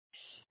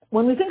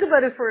 When we think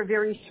about it for a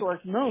very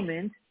short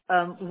moment,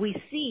 we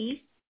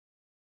see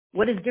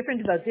what is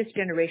different about this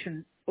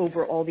generation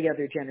over all the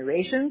other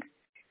generations.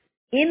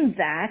 In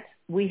that,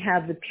 we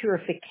have the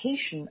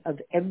purification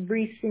of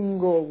every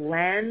single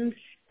land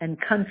and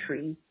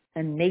country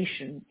and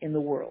nation in the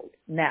world.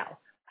 Now,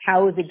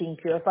 how is it being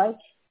purified?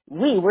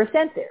 We were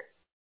sent there.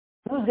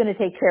 Who's going to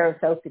take care of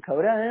South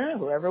Dakota?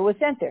 Whoever was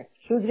sent there.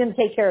 Who's going to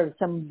take care of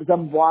some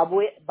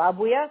Zimbabwe?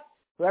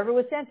 Whoever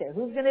was sent there.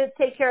 Who's going to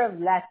take care of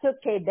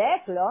Latuk,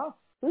 Quebec?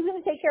 Who's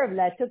going to take care of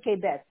Latuk,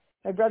 Quebec?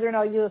 My brother and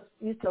I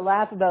used to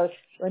laugh about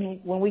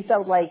when we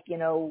felt like,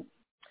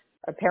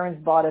 our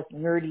parents bought us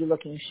nerdy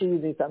looking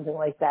shoes or something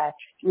like that.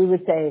 We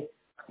would say,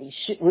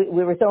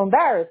 we were so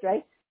embarrassed,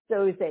 right?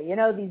 So we'd say,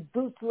 these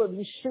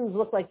these shoes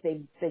look like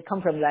they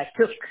come from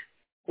Latuk,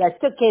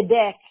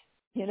 Quebec,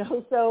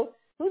 so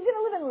who's going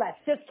to live in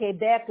Latuk,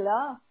 Quebec,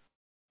 la?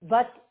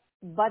 But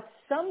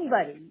some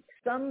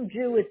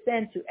Jew is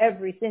sent to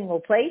every single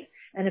place,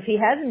 and if he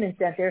hasn't been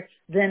sent there,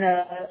 then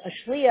a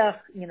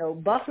shliach,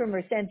 bachrim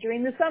are sent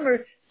during the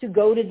summer to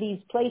go to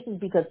these places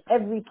because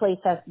every place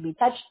has to be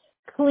touched,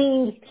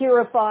 cleaned,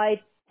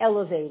 purified,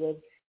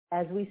 elevated.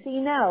 As we see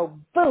now,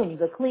 boom,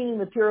 the cleaning,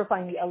 the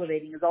purifying, the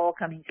elevating is all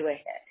coming to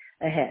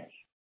a head.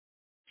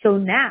 So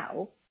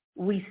now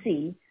we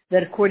see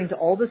that according to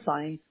all the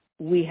signs,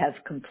 we have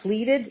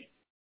completed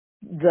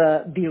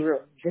the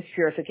birur, this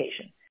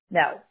purification.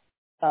 Now,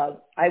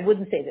 I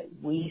wouldn't say that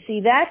we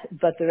see that,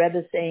 but the Rebbe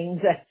is saying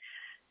that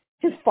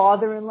his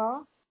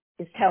father-in-law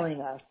is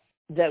telling us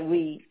that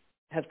we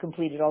have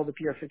completed all the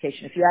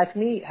purification. If you ask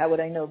me, how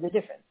would I know the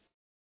difference?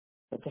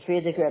 But the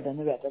Frierdiker Rebbe and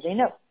the Rebbe, they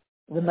know.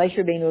 The Moshe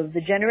Rabbeinu of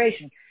the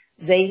generation,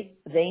 they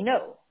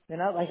know. They're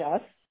not like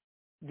us.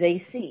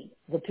 they see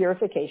the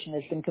purification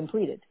has been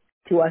completed.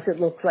 To us, it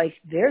looks like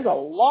there's a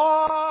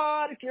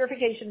lot of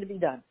purification to be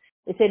done.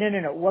 They say,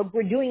 no. What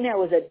we're doing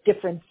now is a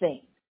different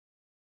thing.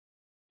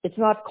 It's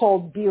not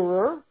called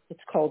birur.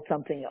 It's called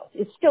something else.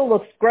 It still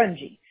looks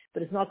grungy,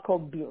 but it's not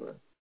called birur.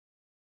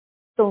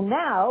 So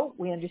now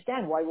we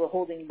understand why we're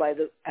holding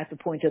at the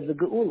point of the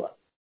geula.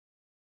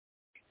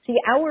 See,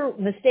 our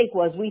mistake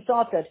was we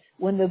thought that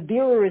when the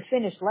birur is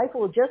finished, life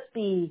will just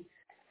be,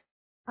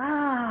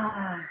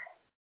 at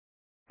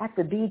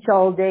the beach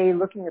all day,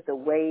 looking at the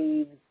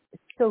waves.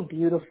 It's so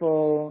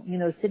beautiful,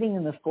 sitting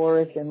in the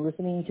forest and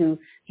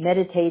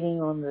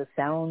meditating on the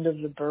sound of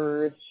the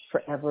birds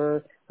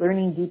forever,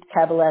 learning deep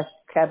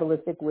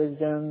Kabbalistic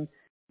wisdom,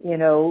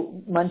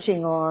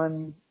 munching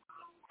on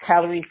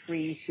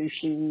calorie-free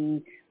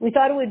sushi. We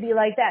thought it would be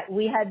like that.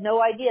 We had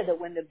no idea that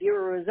when the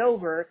birur is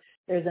over,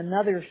 there's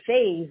another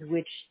phase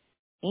which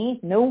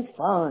ain't no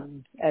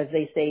fun, as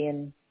they say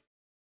in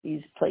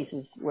these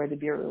places where the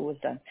birur was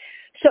done.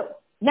 So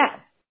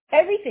now,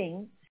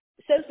 everything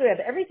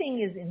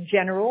is in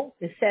general,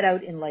 is set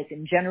out in life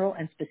in general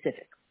and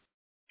specific.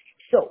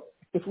 So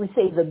if we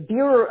say the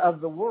birur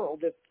of the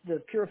world,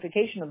 the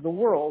purification of the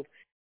world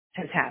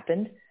has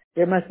happened,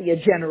 there must be a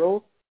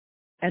general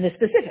and a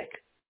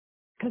specific,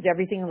 because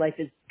everything in life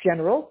is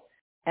general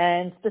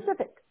and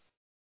specific.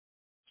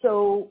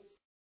 So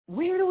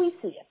where do we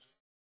see it?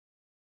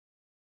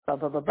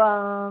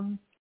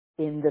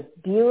 In the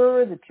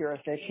birur, the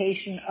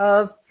purification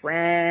of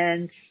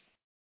France.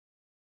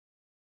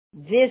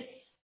 This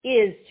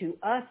is to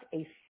us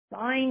a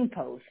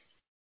signpost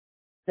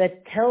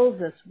that tells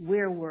us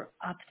where we're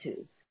up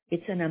to.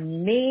 It's an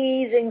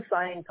amazing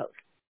signpost.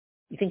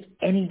 You think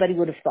anybody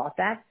would have thought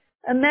that?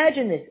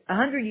 Imagine this.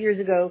 100 years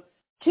ago,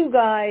 two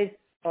guys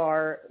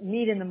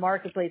meet in the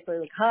marketplace. They're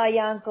like, hi,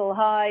 uncle.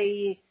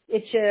 Hi,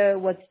 Itcha.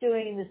 What's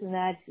doing this and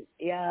that?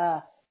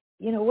 Yeah.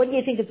 What do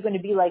you think it's going to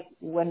be like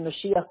when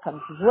Mashiach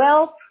comes?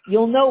 Well,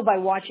 you'll know by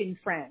watching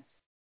France.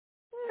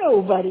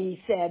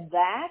 Nobody said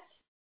that.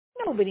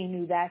 Nobody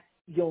knew that.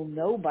 You'll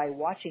know by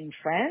watching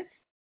France.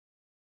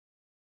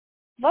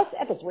 What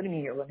do you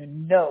mean you're going to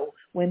know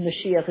when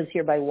Mashiach is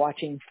here by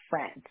watching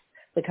France,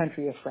 the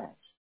country of France?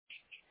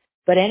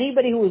 But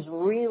anybody who was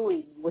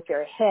really with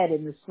their head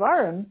in the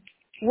Svarim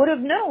would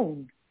have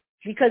known.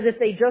 Because if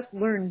they just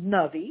learned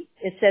Navi,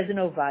 it says in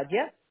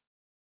Ovadia,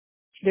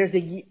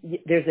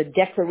 there's a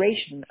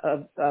declaration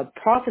of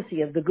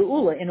prophecy of the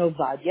Geula in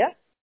Ovadia,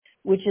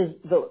 which is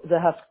the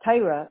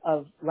Haftarah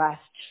of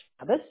last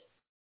Shabbos,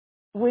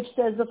 which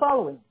says the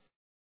following: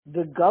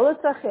 the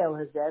Galus Achel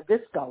Hazeh,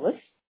 this Galus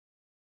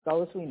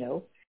we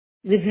know,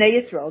 Livnei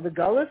Yisrael, the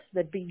Galus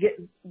that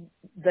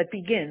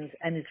begins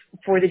and is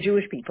for the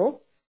Jewish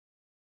people,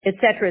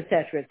 etc.,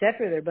 etc.,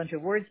 etc. There are a bunch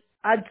of words.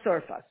 Ad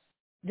Sorfas.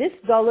 This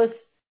Galus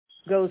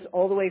goes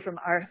all the way from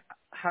Arei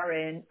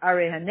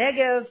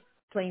HaNegev,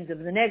 plains of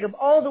the Negev,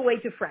 all the way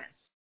to France.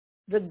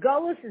 The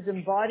Galus is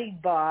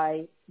embodied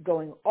by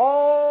going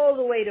all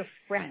the way to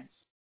France.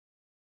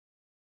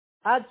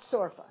 Ad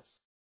Sorfas.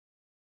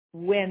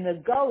 When the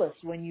Galus,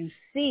 when you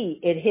see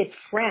it hit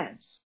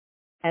France,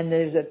 and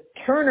there's a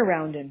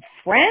turnaround in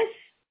France,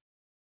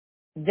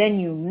 then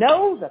you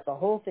know that the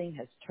whole thing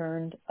has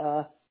turned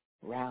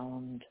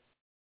around.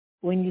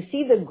 When you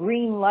see the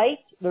green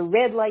light, the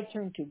red light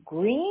turn to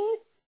green,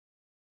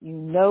 you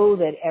know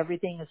that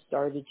everything has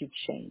started to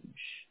change.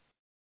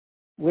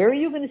 Where are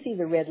you going to see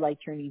the red light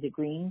turning to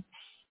green?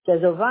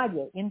 Says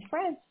Ovadia, in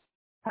France.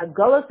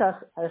 HaGalus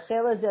HaChel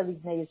Hazeh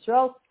Livnei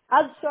Yisrael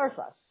Ad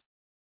Sarfas.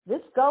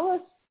 This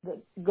Galus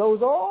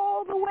goes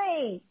all the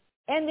way,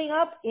 ending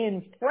up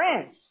in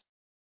France.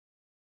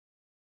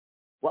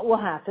 What will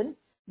happen?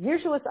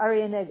 Yirshus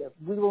Arei HaNegev.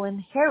 We will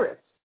inherit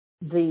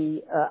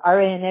the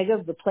Arei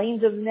HaNegev, the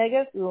plains of the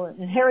Negev. We will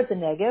inherit the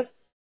Negev.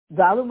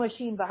 Valu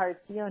Mashim Bahar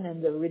Tzion,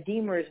 and the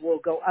Redeemers will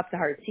go up to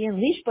Har Tzion.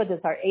 Lishpat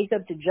is Har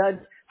Esav, to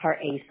judge Har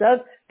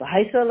Esav.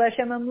 B'haisa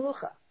L'Hashem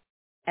HaMelucha.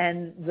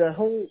 And the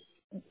whole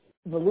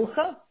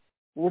Melucha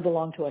will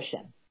belong to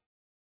Hashem.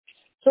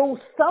 So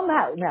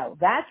somehow, now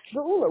that's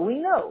Geula, we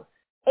know.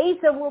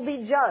 Esav will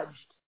be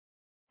judged.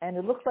 And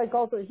it looks like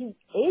also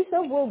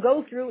Esav will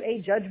go through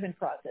a judgment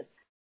process.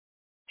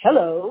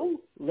 Hello,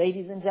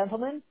 ladies and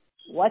gentlemen.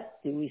 What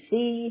do we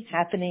see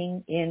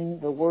happening in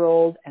the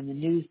world and the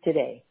news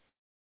today?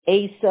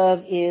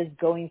 Esav is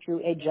going through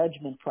a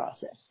judgment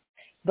process.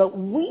 But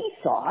we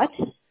thought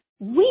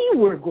we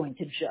were going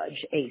to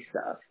judge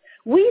Esav.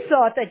 We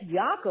thought that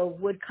Yaakov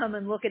would come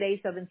and look at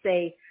Esav and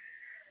say,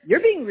 you're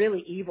being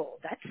really evil.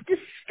 That's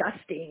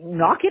disgusting.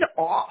 Knock it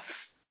off.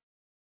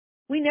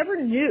 We never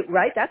knew,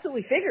 right? That's what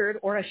we figured.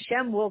 Or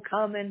Hashem will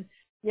come and,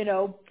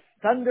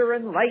 thunder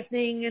and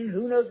lightning and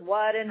who knows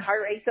what, and Har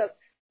Esav,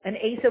 and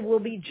Esav will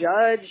be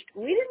judged.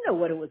 We didn't know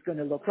what it was going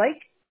to look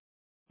like.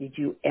 Did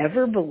you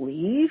ever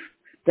believe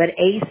that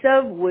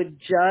Esav would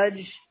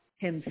judge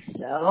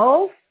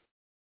himself?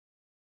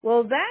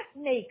 Well,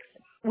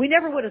 we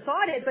never would have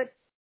thought it, but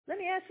let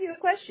me ask you a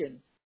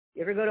question.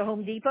 You ever go to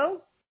Home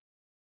Depot?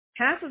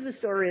 Half of the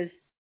store is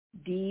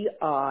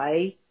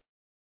DIY,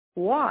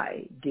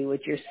 do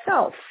it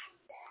yourself.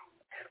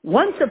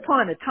 Once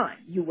upon a time,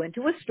 you went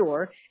to a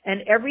store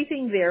and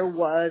everything there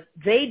was,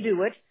 they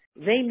do it,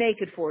 they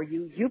make it for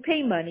you, you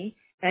pay money,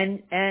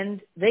 and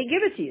they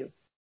give it to you.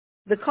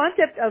 The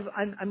concept of,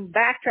 I'm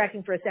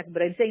backtracking for a second,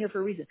 but I'm saying it for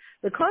a reason.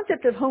 The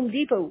concept of Home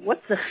Depot,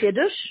 what's the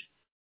chiddush?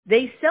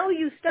 They sell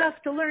you stuff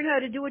to learn how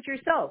to do it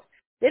yourself.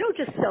 They don't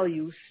just sell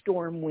you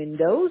storm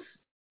windows.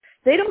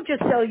 They don't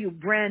just sell you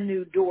brand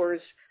new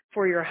doors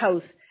for your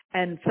house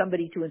and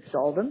somebody to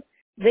install them.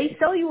 They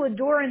sell you a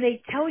door and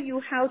they tell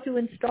you how to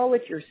install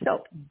it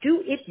yourself.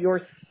 Do it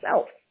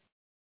yourself.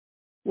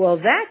 Well,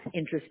 that's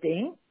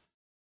interesting.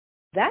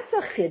 That's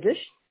a chiddush.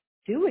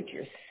 Do it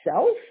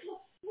yourself?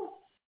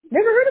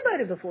 Never heard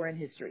about it before in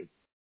history.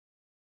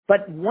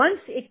 But once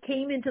it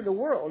came into the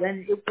world,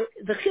 and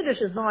the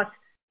chiddush is not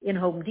in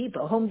Home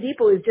Depot. Home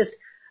Depot is just,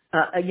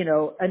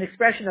 an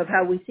expression of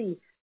how we see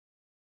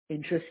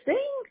interesting,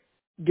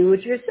 do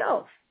it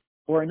yourself.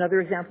 Or another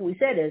example we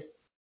said is,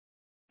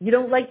 you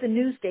don't like the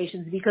news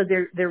stations because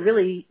they're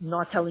really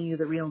not telling you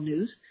the real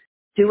news.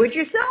 Do it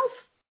yourself.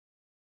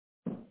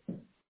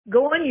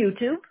 Go on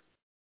YouTube.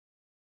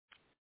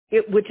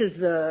 Which is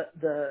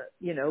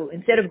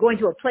instead of going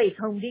to a place,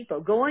 Home Depot,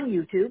 go on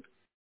YouTube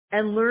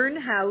and learn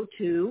how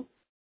to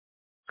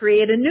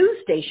create a news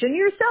station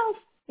yourself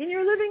in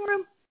your living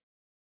room.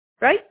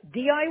 Right?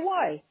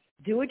 DIY.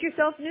 Do it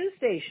yourself news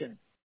station.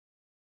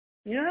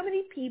 You know how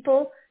many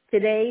people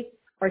today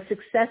are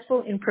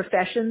successful in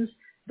professions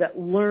that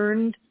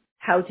learned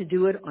how to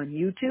do it on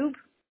YouTube?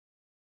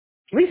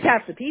 At least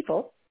half the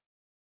people.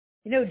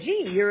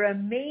 Gee, you're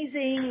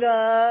amazing,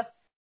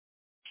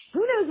 who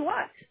knows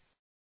what?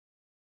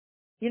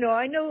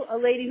 I know a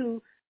lady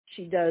who,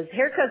 she does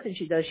haircuts and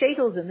she does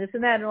shakels and this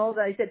and that and all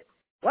that. I said,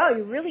 wow,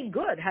 you're really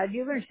good. How did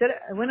you learn? She said,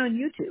 I went on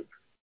YouTube.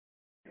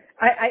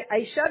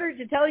 I shudder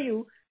to tell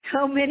you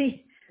how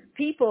many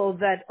people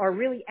that are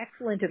really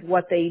excellent at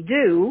what they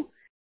do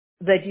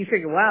that you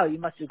figure, wow, you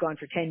must have gone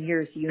for 10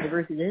 years to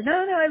university. No,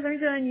 I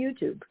learned it on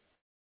YouTube.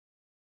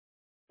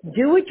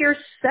 Do it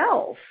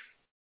yourself.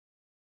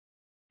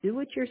 Do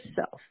it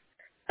yourself.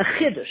 A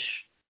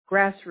chiddush,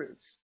 grassroots.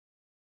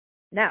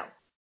 Now,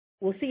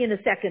 we'll see in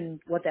a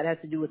second what that has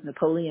to do with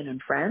Napoleon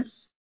and France.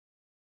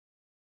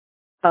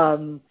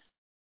 So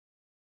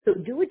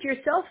do it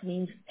yourself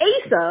means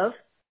Esav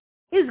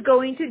is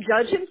going to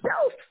judge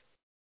himself.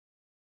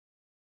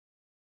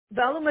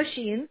 Baal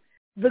Mashin,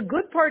 the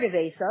good part of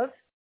Esav,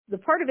 the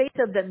part of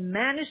Esav that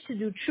managed to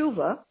do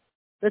tshuva,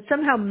 that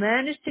somehow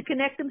managed to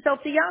connect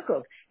himself to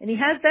Yaakov, and he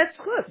has that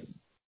schus.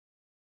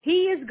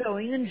 He is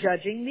going and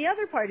judging the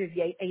other part of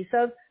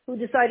Esav, who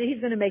decided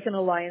he's going to make an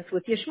alliance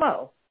with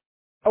Yishmael,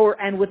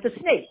 and with the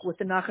snake, with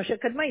the Nachash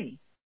HaKadmoni.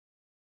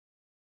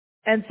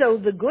 And so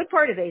the good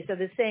part of Esav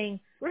is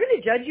saying, we're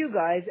going to judge you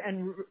guys,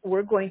 and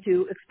we're going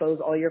to expose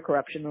all your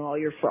corruption and all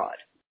your fraud.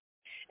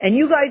 And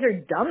you guys are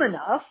dumb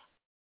enough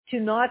to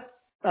not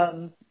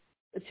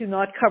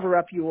cover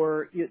up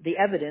the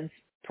evidence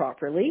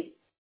properly.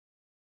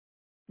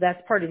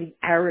 That's part of the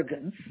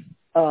arrogance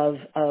of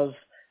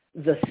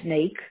the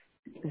snake,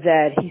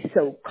 that he's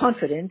so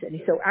confident and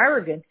he's so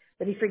arrogant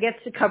that he forgets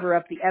to cover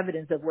up the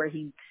evidence of where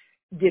he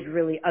did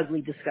really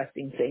ugly,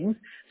 disgusting things.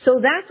 So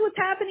that's what's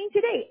happening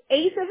today.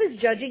 Esav is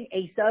judging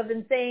Esav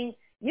and saying,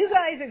 you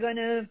guys are going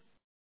to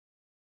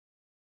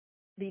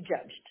be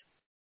judged.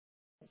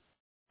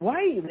 Why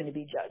are you going to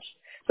be judged?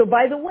 So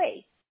by the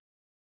way,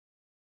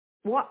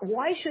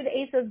 why should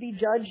Esav be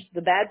judged,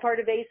 the bad part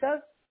of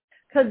Esav?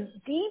 Because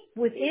deep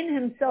within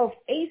himself,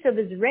 Esav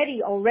is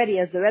ready already,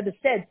 as the Rebbe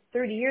said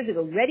 30 years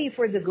ago, ready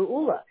for the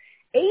Geula.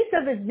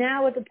 Esav is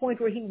now at the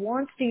point where he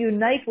wants to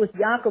unite with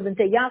Yaakov and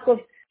say, Yaakov,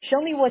 show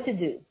me what to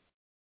do.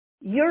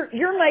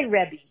 You're my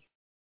Rebbe.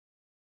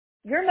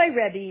 You're my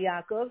Rebbe,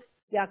 Yaakov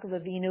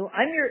Avinu.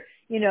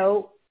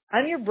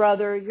 I'm your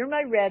brother. You're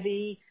my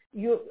Rebbe.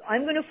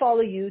 I'm going to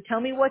follow you.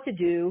 Tell me what to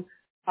do.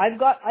 I've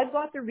got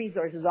the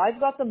resources. I've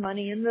got the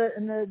money and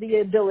the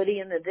ability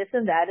and the this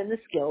and that and the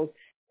skills.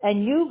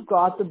 And you've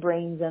got the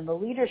brains and the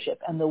leadership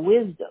and the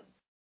wisdom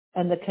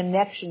and the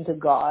connection to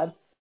God.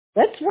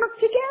 Let's work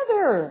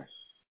together.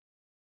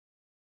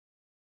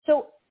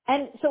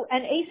 And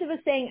Esav is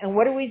saying, and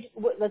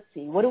let's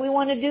see, what do we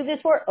want to do this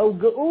for? Oh,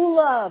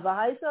 Geula,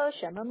 V'haisa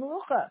Shema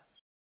Melucha.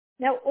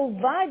 Now,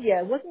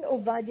 wasn't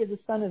Ovadia the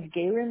son of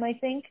Gerim, I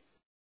think?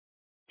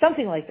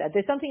 Something like that.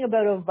 There's something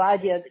about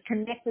Ovadia that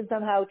connected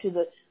somehow to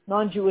the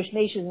non-Jewish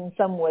nations in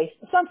some way.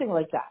 Something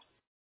like that.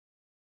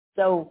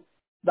 So,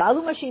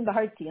 Ba'alu Mashim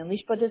B'Har Tzion,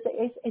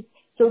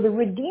 so the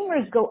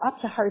Redeemers go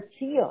up to Har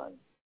Tzion.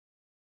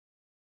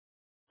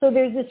 So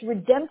there's this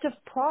redemptive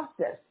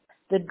process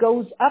that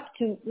goes up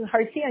to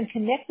Har Tzion,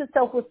 connects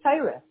itself with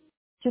Tyre.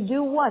 To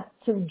do what?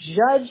 To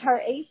judge Har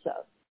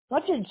Esav.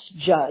 Not to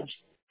judge.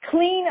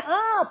 Clean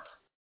up.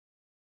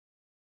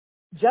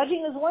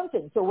 Judging is one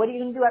thing. So what are you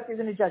going to do after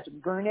you're going to judge them?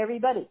 Burn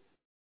everybody?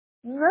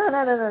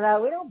 No.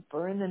 We don't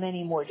burn them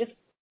anymore. Just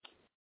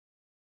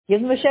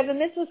give them a Sheva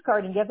Mitzvahs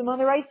card and get them on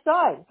the right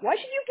side. Why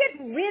should you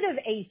get rid of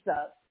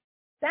Esav?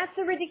 That's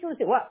the ridiculous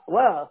thing.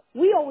 Well,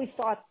 we always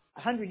thought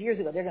 100 years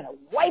ago they're going to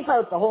wipe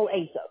out the whole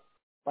Esav.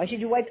 Why should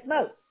you wipe them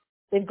out?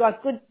 They've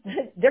got good,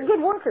 they're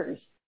good workers.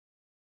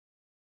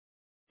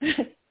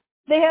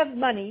 They have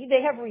money,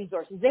 they have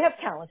resources, they have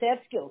talent, they have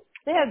skills,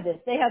 they have this,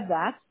 they have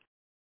that.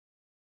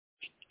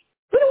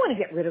 We don't want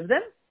to get rid of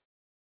them.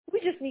 We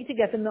just need to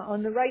get them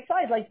on the right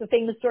side, like the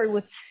famous story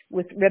with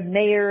Reb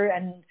Meir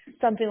and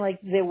something like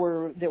there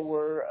were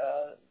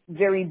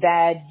very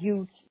bad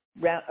youth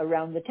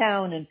around the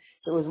town, and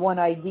there was one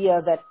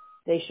idea that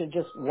they should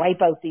just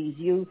wipe out these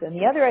youth, and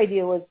the other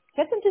idea was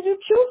get them to do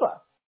tshuva.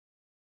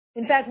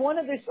 In fact, one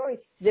of their stories,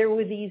 there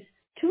were these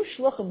two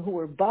shluchim who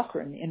were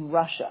Bachrim in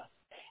Russia,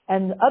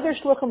 and other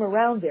shluchim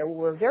around there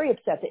were very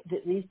upset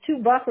that these two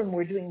Bachrim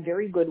were doing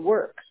very good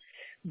work.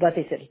 But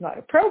they said it's not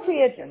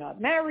appropriate, they're not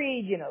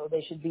married,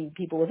 they should be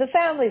people with a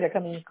family, they're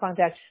coming in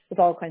contact with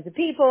all kinds of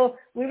people.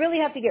 We really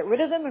have to get rid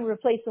of them and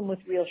replace them with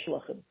real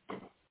shluchim.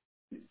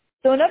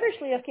 So another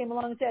shliach came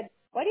along and said,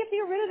 why do you have to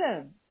get rid of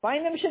them?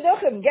 Find them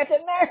shidduchim, get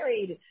them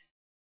married.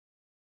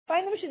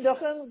 Find them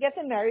shidduchim, get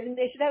them married, and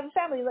they should have a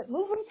family.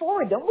 Move them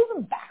forward, don't move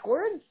them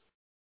backwards.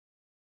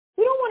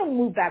 We don't want to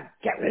move back,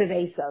 get rid of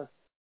Esav.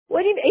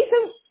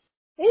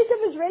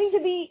 Esav is ready to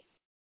be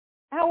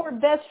our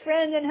best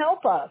friend and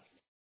help us.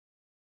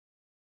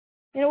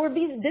 We're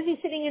busy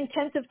sitting in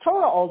tents of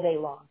Torah all day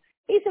long.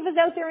 Esav is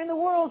out there in the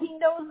world. He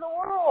knows the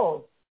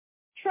world.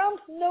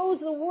 Trump knows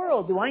the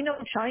world. Do I know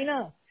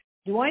China?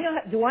 Do I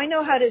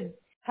know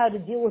how to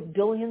deal with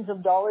billions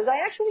of dollars?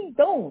 I actually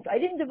don't. I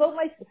didn't devote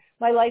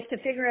my life to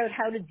figure out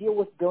how to deal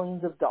with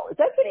billions of dollars.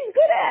 That's what he's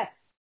good at.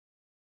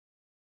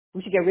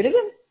 We should get rid of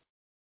him.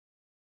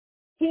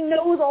 He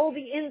knows all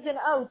the ins and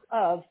outs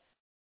of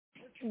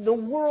the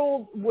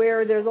world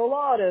where there's a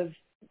lot of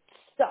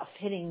stuff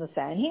hitting the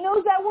fan. He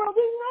knows that world.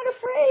 He's not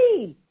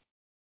afraid.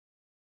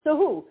 So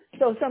who?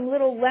 So some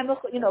little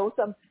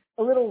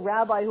a little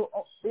rabbi who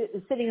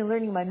is sitting and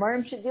learning my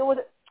Marim should deal with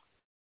it.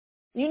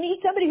 You need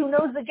somebody who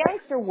knows the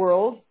gangster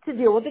world to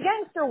deal with the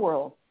gangster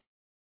world.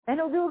 And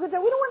he'll do a good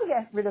job. We don't want to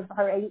get rid of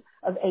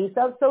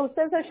Esav. So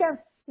says Hashem,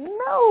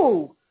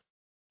 no.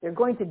 They're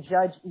going to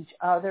judge each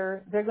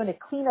other. They're going to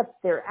clean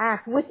up their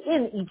act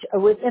within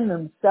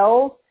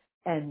themselves,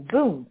 and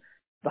boom.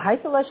 The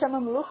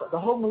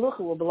whole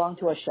Melucha will belong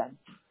to Hashem.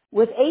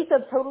 With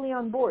Esav totally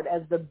on board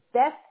as the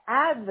best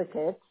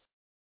advocate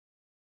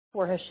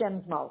for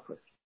Hashem's Malchus.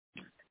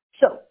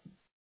 So,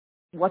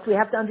 what we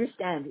have to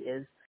understand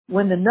is,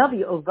 when the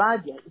Navi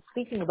Ovadia is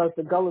speaking about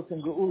the Galus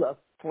and Geula of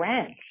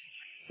France,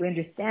 we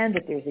understand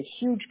that there's a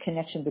huge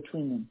connection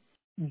between them.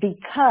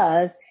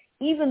 Because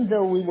even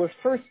though we were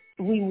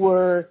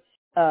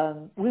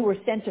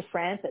sent to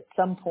France at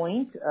some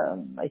point,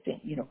 I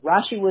think,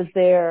 Rashi was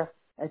there,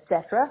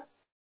 etc.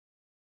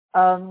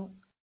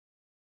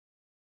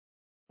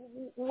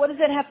 What does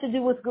that have to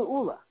do with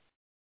Geula?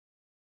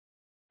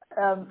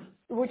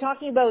 We're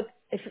talking about,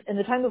 in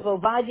the time of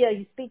Ovadia,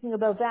 you're speaking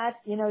about that,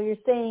 you're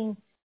saying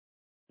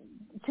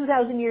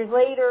 2,000 years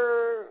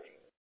later,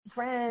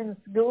 France,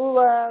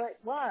 Geula,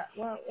 what?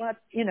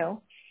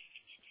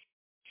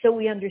 So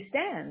we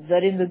understand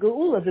that in the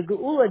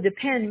Geula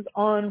depends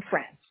on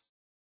France.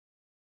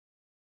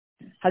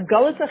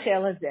 HaGalus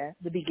Achel Hazeh,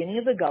 the beginning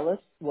of the Galus,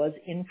 was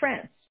in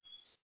France.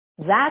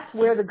 That's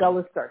where the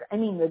Galus started.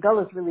 The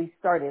Galus really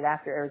started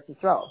after Eretz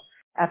Yisrael,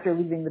 after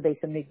leaving the Beis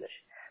HaMikdash.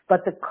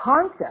 But the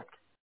concept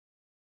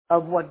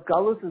of what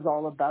Galus is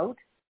all about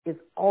is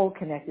all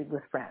connected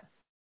with France.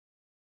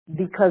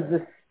 Because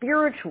the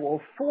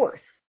spiritual force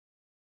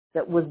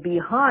that was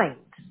behind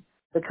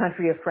the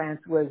country of France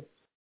was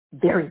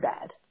very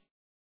bad.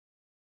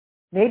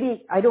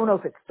 Maybe, I don't know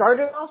if it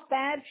started off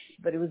bad,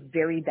 but it was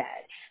very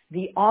bad.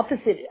 The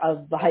opposite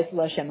of the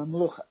Haifel Hashem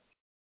Amlucha.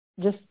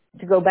 Just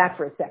to go back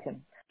for a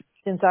second.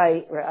 Since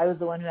I was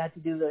the one who had to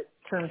do the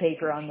term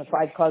paper on the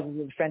 5 causes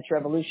of the French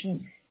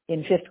Revolution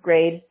in 5th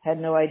grade, had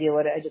no idea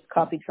I just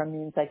copied from the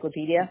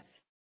encyclopedia.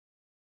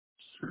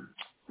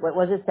 What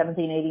was it,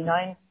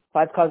 1789?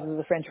 5 causes of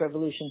the French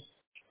Revolution.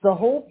 The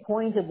whole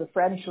point of the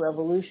French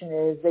Revolution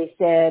is they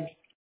said,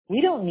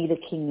 we don't need a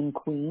king and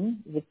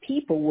queen. The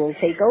people will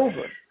take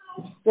over.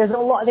 There's a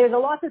lot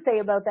to say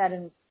about that,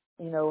 and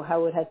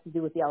how it has to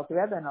do with the Alter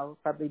Rebbe, and I'll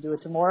probably do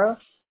it tomorrow.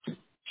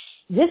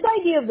 This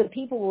idea of the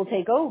people will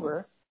take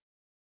over,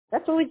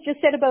 that's what we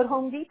just said about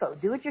Home Depot.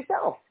 Do it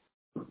yourself.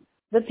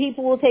 The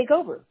people will take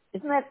over.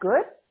 Isn't that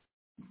good?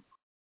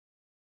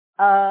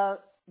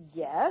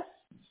 Yes.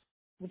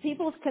 The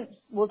people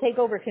will take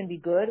over can be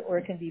good or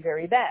it can be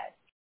very bad.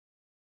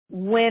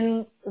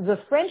 When the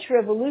French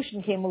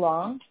Revolution came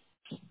along,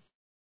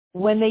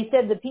 when they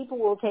said the people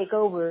will take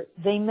over,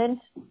 they meant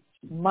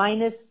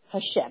minus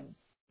Hashem.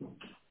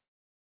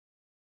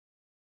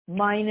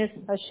 Minus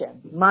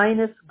Hashem.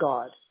 Minus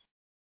God.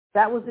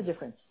 That was the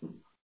difference.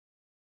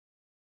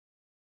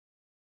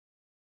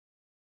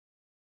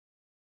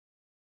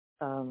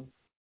 1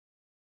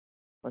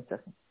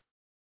 second.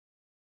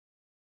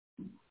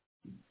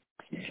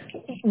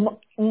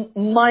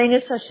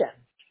 Minus Hashem.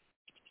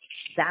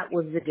 That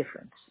was the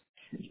difference.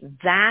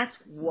 That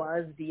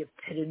was the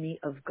epitome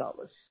of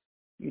Galus.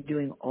 You're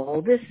doing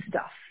all this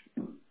stuff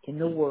in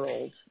the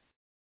world,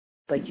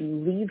 but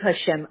you leave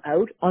Hashem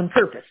out on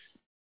purpose.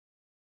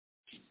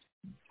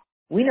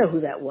 We know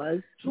who that was.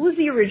 Who was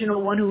the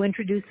original one who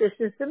introduced this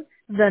system?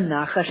 The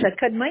Nachash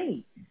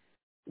HaKadmai,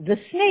 the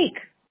snake.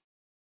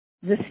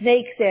 The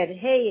snake said,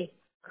 hey,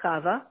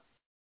 Chava,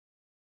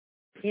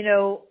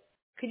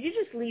 could you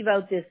just leave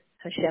out this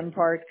Hashem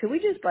part? Could we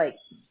just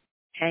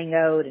hang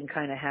out and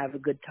kind of have a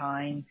good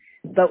time?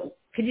 But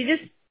could you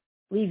just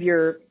leave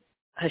your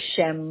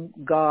Hashem,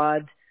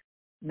 God,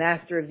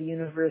 master of the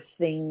universe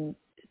thing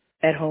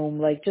at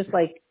home? Just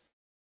put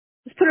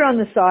it on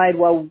the side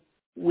while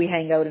we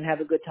hang out and have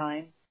a good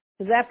time.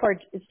 Because that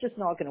part, it's just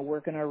not going to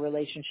work in our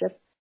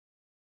relationship.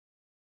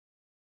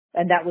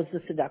 And that was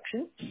the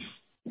seduction.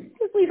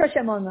 Just leave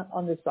Hashem on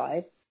the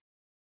side.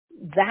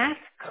 That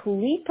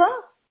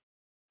klipa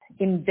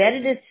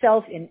embedded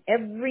itself in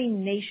every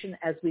nation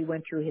as we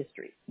went through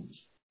history.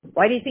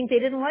 Why do you think they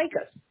didn't like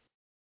us?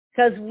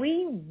 Because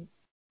we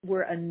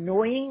were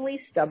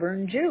annoyingly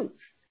stubborn Jews.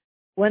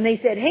 When they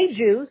said, hey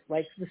Jews,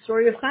 like the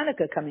story of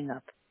Hanukkah coming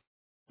up,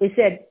 they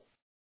said,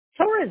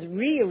 Torah is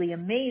really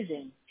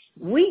amazing.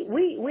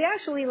 We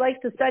actually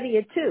like to study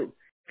it too.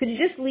 Could you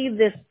just leave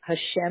this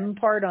Hashem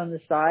part on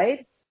the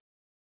side?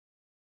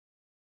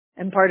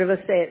 And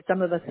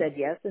some of us said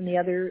yes, and the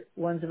other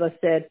ones of us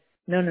said,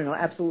 no,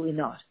 absolutely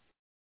not.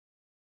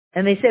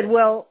 And they said,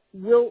 well,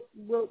 we'll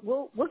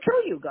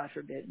kill you, God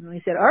forbid. And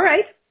we said, all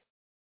right,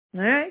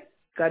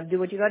 got to do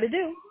what you got to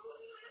do.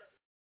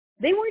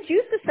 They weren't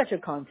used to such a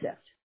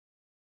concept.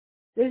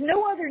 There's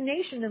no other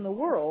nation in the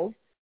world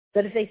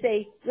that if they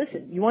say,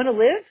 listen, you want to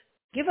live?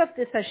 Give up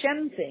this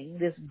Hashem thing,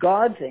 this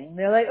God thing.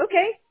 They're like,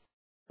 okay,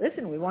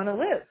 listen, we want to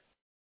live.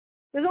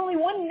 There's only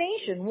one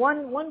nation,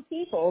 one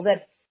people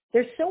that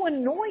they're so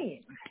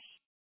annoying.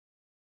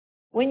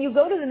 When you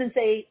go to them and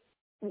say,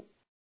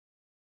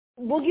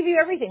 we'll give you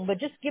everything, but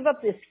just give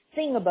up this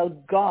thing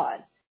about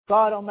God.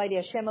 God Almighty,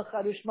 Hashem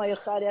Echad U'Shma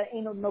Echad,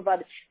 Ein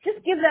Nobody.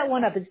 Just give that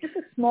one up. It's just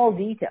a small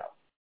detail.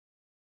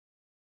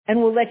 And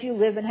we'll let you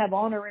live and have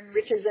honor and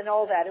riches and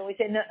all that. And we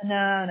say, no,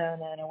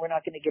 we're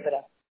not going to give it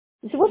up.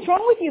 So what's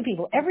wrong with you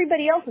people?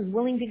 Everybody else is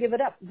willing to give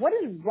it up. What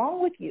is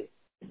wrong with you?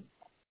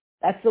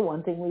 That's the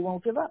one thing we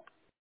won't give up.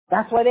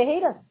 That's why they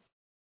hate us.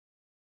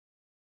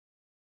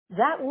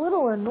 That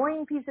little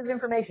annoying piece of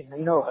information,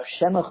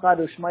 Hashem Echad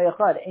U'Shma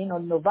Echad,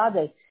 Ein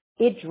Nobody,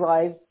 it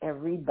drives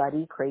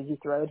everybody crazy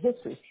throughout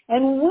history.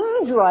 And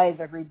we drive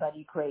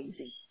everybody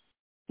crazy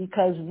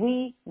because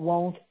we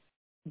won't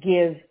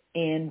give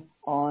in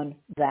on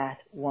that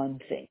one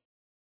thing.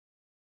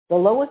 The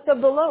lowest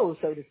of the low,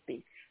 so to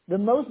speak. The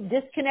most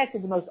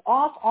disconnected, the most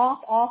off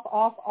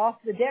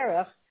the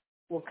derech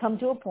will come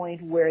to a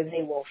point where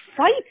they will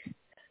fight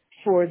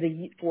for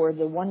the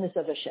oneness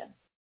of Hashem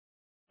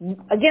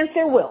against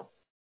their will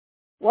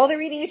while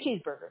they're eating a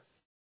cheeseburger,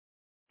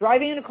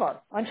 driving in a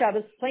car on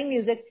Shabbos, playing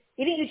music,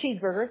 eating a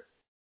cheeseburger,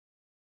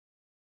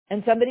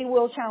 and somebody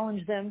will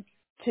challenge them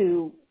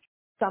to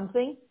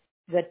something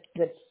that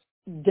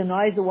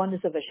denies the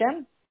oneness of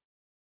Hashem.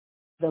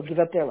 They'll give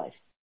up their life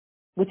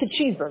with the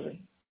cheeseburger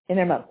in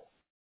their mouth,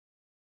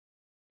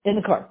 in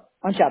the car,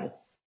 on Shabbos.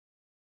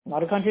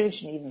 Not a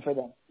contradiction even for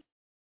them.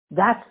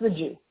 That's the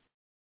Jew.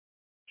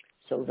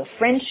 So the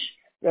French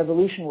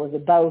Revolution was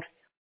about,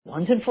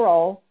 once and for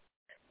all,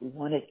 we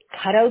want to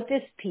cut out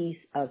this piece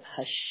of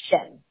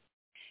Hashem.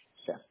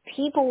 The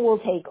people will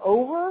take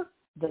over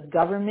the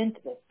government.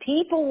 The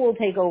people will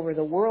take over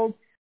the world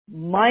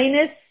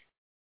minus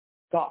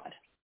God.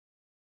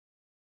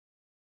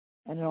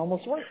 And it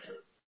almost worked.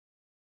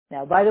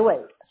 Now, by the way,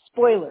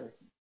 spoiler,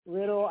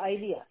 little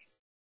idea.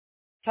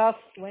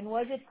 When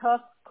was it?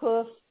 Tuf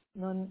Kuf,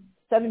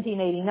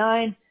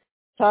 1789.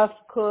 Tuf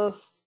Kuf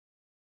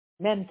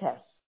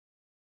Memtes,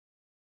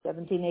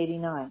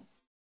 1789.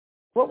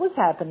 What was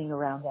happening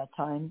around that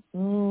time?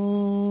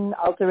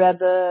 Alter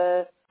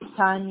Rebbe,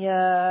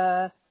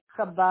 Tanya,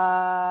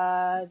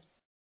 Chabad.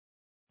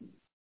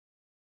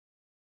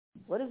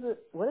 What does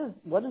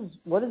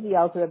the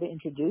Alter Rebbe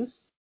introduce?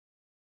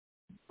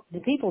 The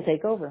people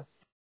take over.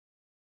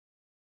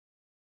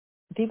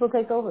 The people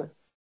take over.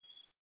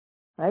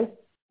 Right?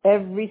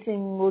 Every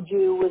single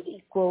Jew was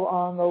equal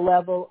on the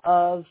level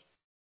of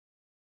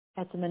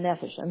Etzem and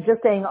Nefesh. I'm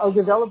just saying I'll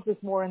develop this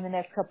more in the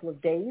next couple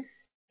of days.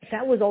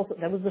 That was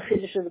the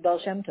Chiddush of the Baal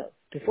Shem Tov.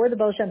 Before the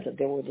Baal Shem Tov,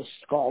 there were the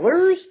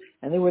scholars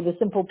and there were the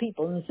simple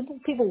people. And the simple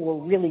people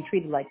were really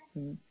treated like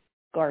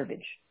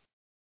garbage.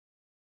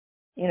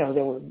 There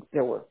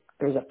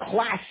was a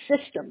class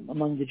system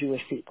among the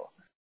Jewish people.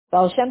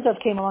 Baal Shem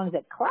Tov came along and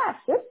said, class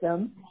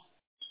system?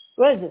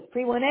 What is this,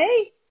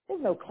 pre-1A?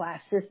 There's no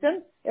class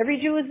system. Every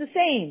Jew is the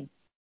same.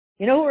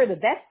 You know who are the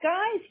best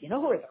guys? You know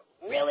who are the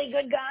really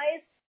good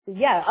guys?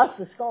 Yeah, us,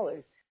 the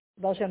scholars.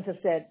 Baal Shem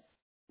Tov said,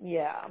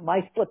 yeah,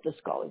 my foot, the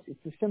scholars. It's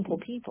the simple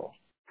people.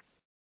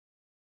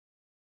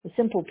 The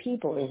simple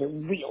people are the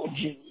real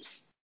Jews.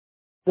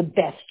 The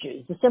best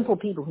Jews. The simple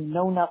people who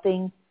know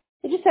nothing.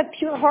 They just have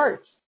pure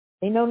hearts.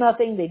 They know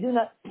nothing. They do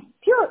not,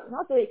 pure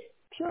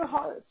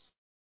hearts.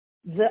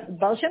 The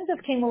Baal Shem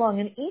Tov came along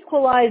and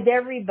equalized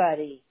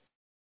everybody.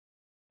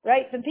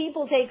 Right? The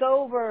people take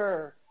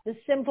over. The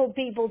simple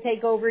people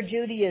take over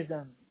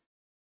Judaism.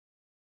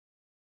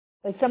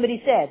 Like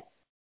somebody said,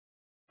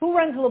 Who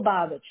runs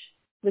Lubavitch?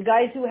 The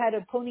guys who had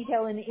a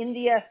ponytail in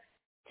India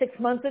 6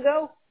 months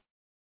ago?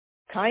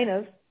 Kind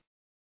of.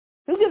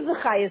 Who gives the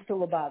chayas to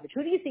Lubavitch?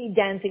 Who do you see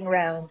dancing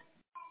around?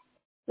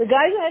 The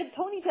guys who had a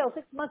ponytail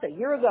 6 months, a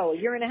year ago, a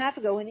year and a half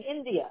ago in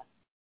India.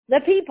 The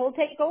people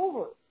take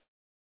over.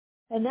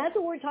 And that's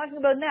what we're talking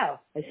about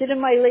now. I sit in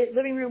my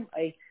living room,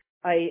 I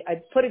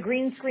put a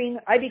green screen,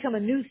 I become a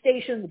news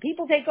station, the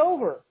people take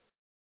over.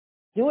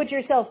 Do it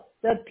yourself.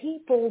 The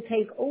people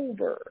take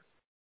over.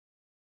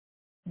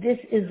 This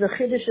is the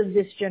chiddush of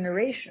this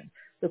generation.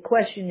 The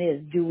question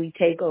is, do we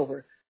take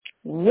over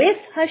with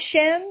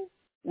Hashem,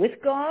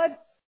 with God,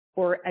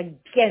 or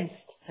against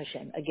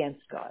Hashem,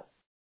 against God?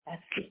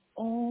 That's the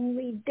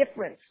only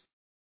difference.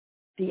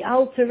 The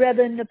Alter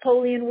Rebbe and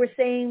Napoleon were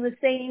saying the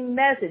same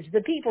message.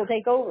 The people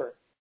take over.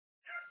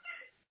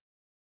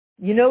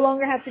 You no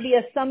longer have to be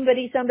a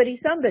somebody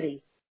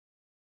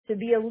to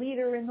be a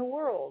leader in the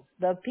world.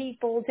 The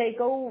people take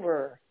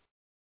over.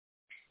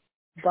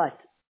 But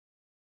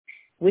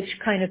which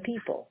kind of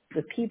people?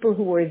 The people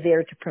who are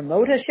there to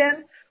promote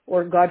Hashem,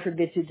 or God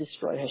forbid to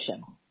destroy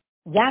Hashem.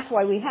 That's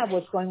why we have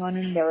what's going on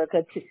in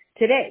America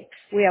today.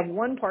 We have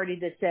one party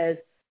that says,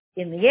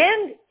 in the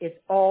end, it's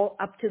all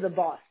up to the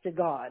boss, to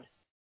God.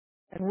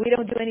 And we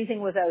don't do anything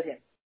without him.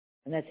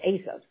 And that's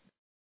Esav.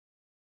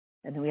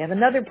 And then we have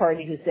another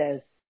party who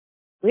says,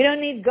 we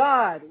don't need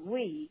God.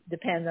 We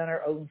depend on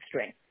our own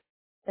strength.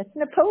 That's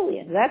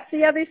Napoleon. That's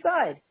the other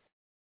side.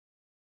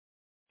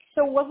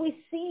 So what we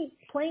see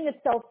playing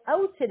itself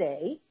out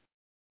today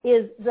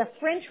is the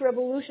French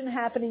Revolution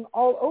happening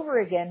all over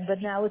again, but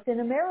now it's in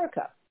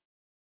America.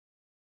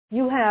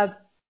 You have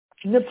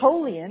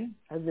Napoleon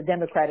of the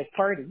Democratic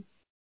Party,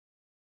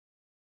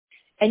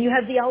 and you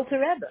have the Alter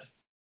Rebbe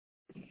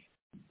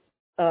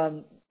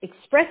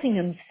expressing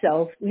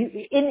himself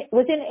within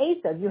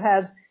Esav. You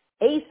have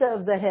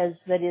Esav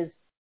that is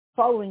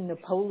following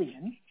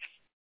Napoleon.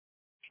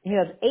 You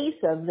have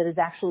Esav that is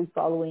actually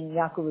following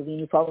Yaakov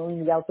Avinu,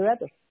 following the Alter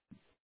Rebbe.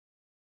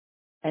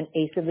 And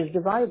Esav is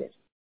divided.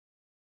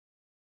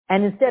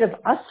 And instead of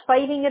us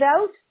fighting it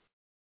out,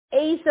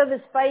 Esav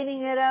is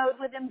fighting it out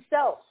with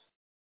himself.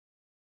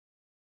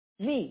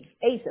 Me,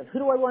 Esav, who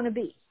do I want to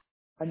be?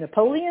 A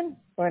Napoleon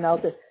or an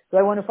Alter? Do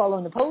I want to follow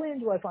Napoleon?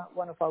 Do I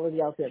want to follow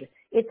the Alter Rebbe?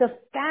 It's a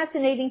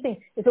fascinating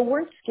thing. If it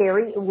weren't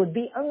scary, it would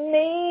be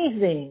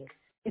amazing.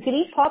 You could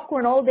eat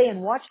popcorn all day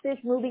and watch this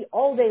movie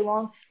all day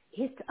long.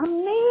 It's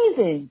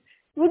amazing.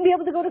 You wouldn't be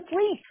able to go to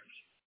sleep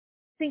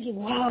thinking,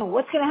 wow,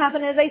 what's going to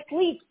happen as I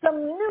sleep? Some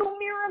new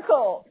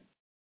miracle.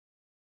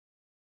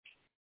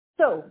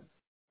 So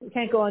we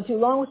can't go on too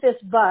long with this,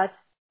 but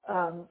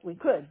we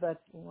could,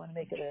 but we want to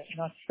make it a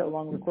not so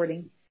long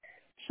recording.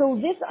 So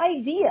this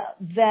idea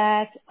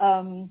that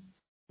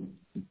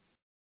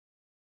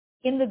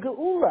in the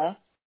Geula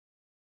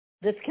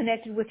that's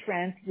connected with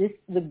France,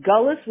 the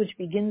Gullus, which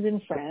begins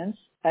in France,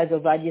 as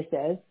Ovadia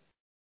says,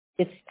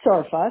 it's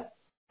Tzarfat,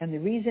 and the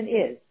reason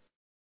is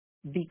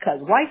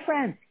because, why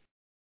France?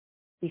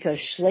 Because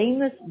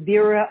Shleimus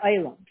Bira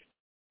Eilam,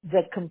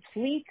 the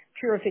complete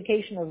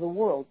purification of the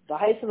world, the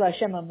Haisel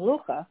Hashem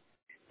Amlucha,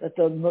 that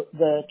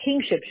the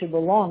kingship should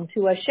belong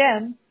to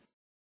Hashem,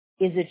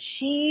 is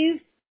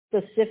achieved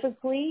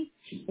specifically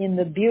in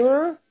the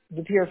Bira,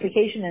 the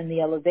purification and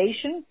the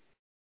elevation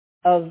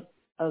of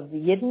the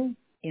Yidden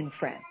in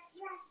France.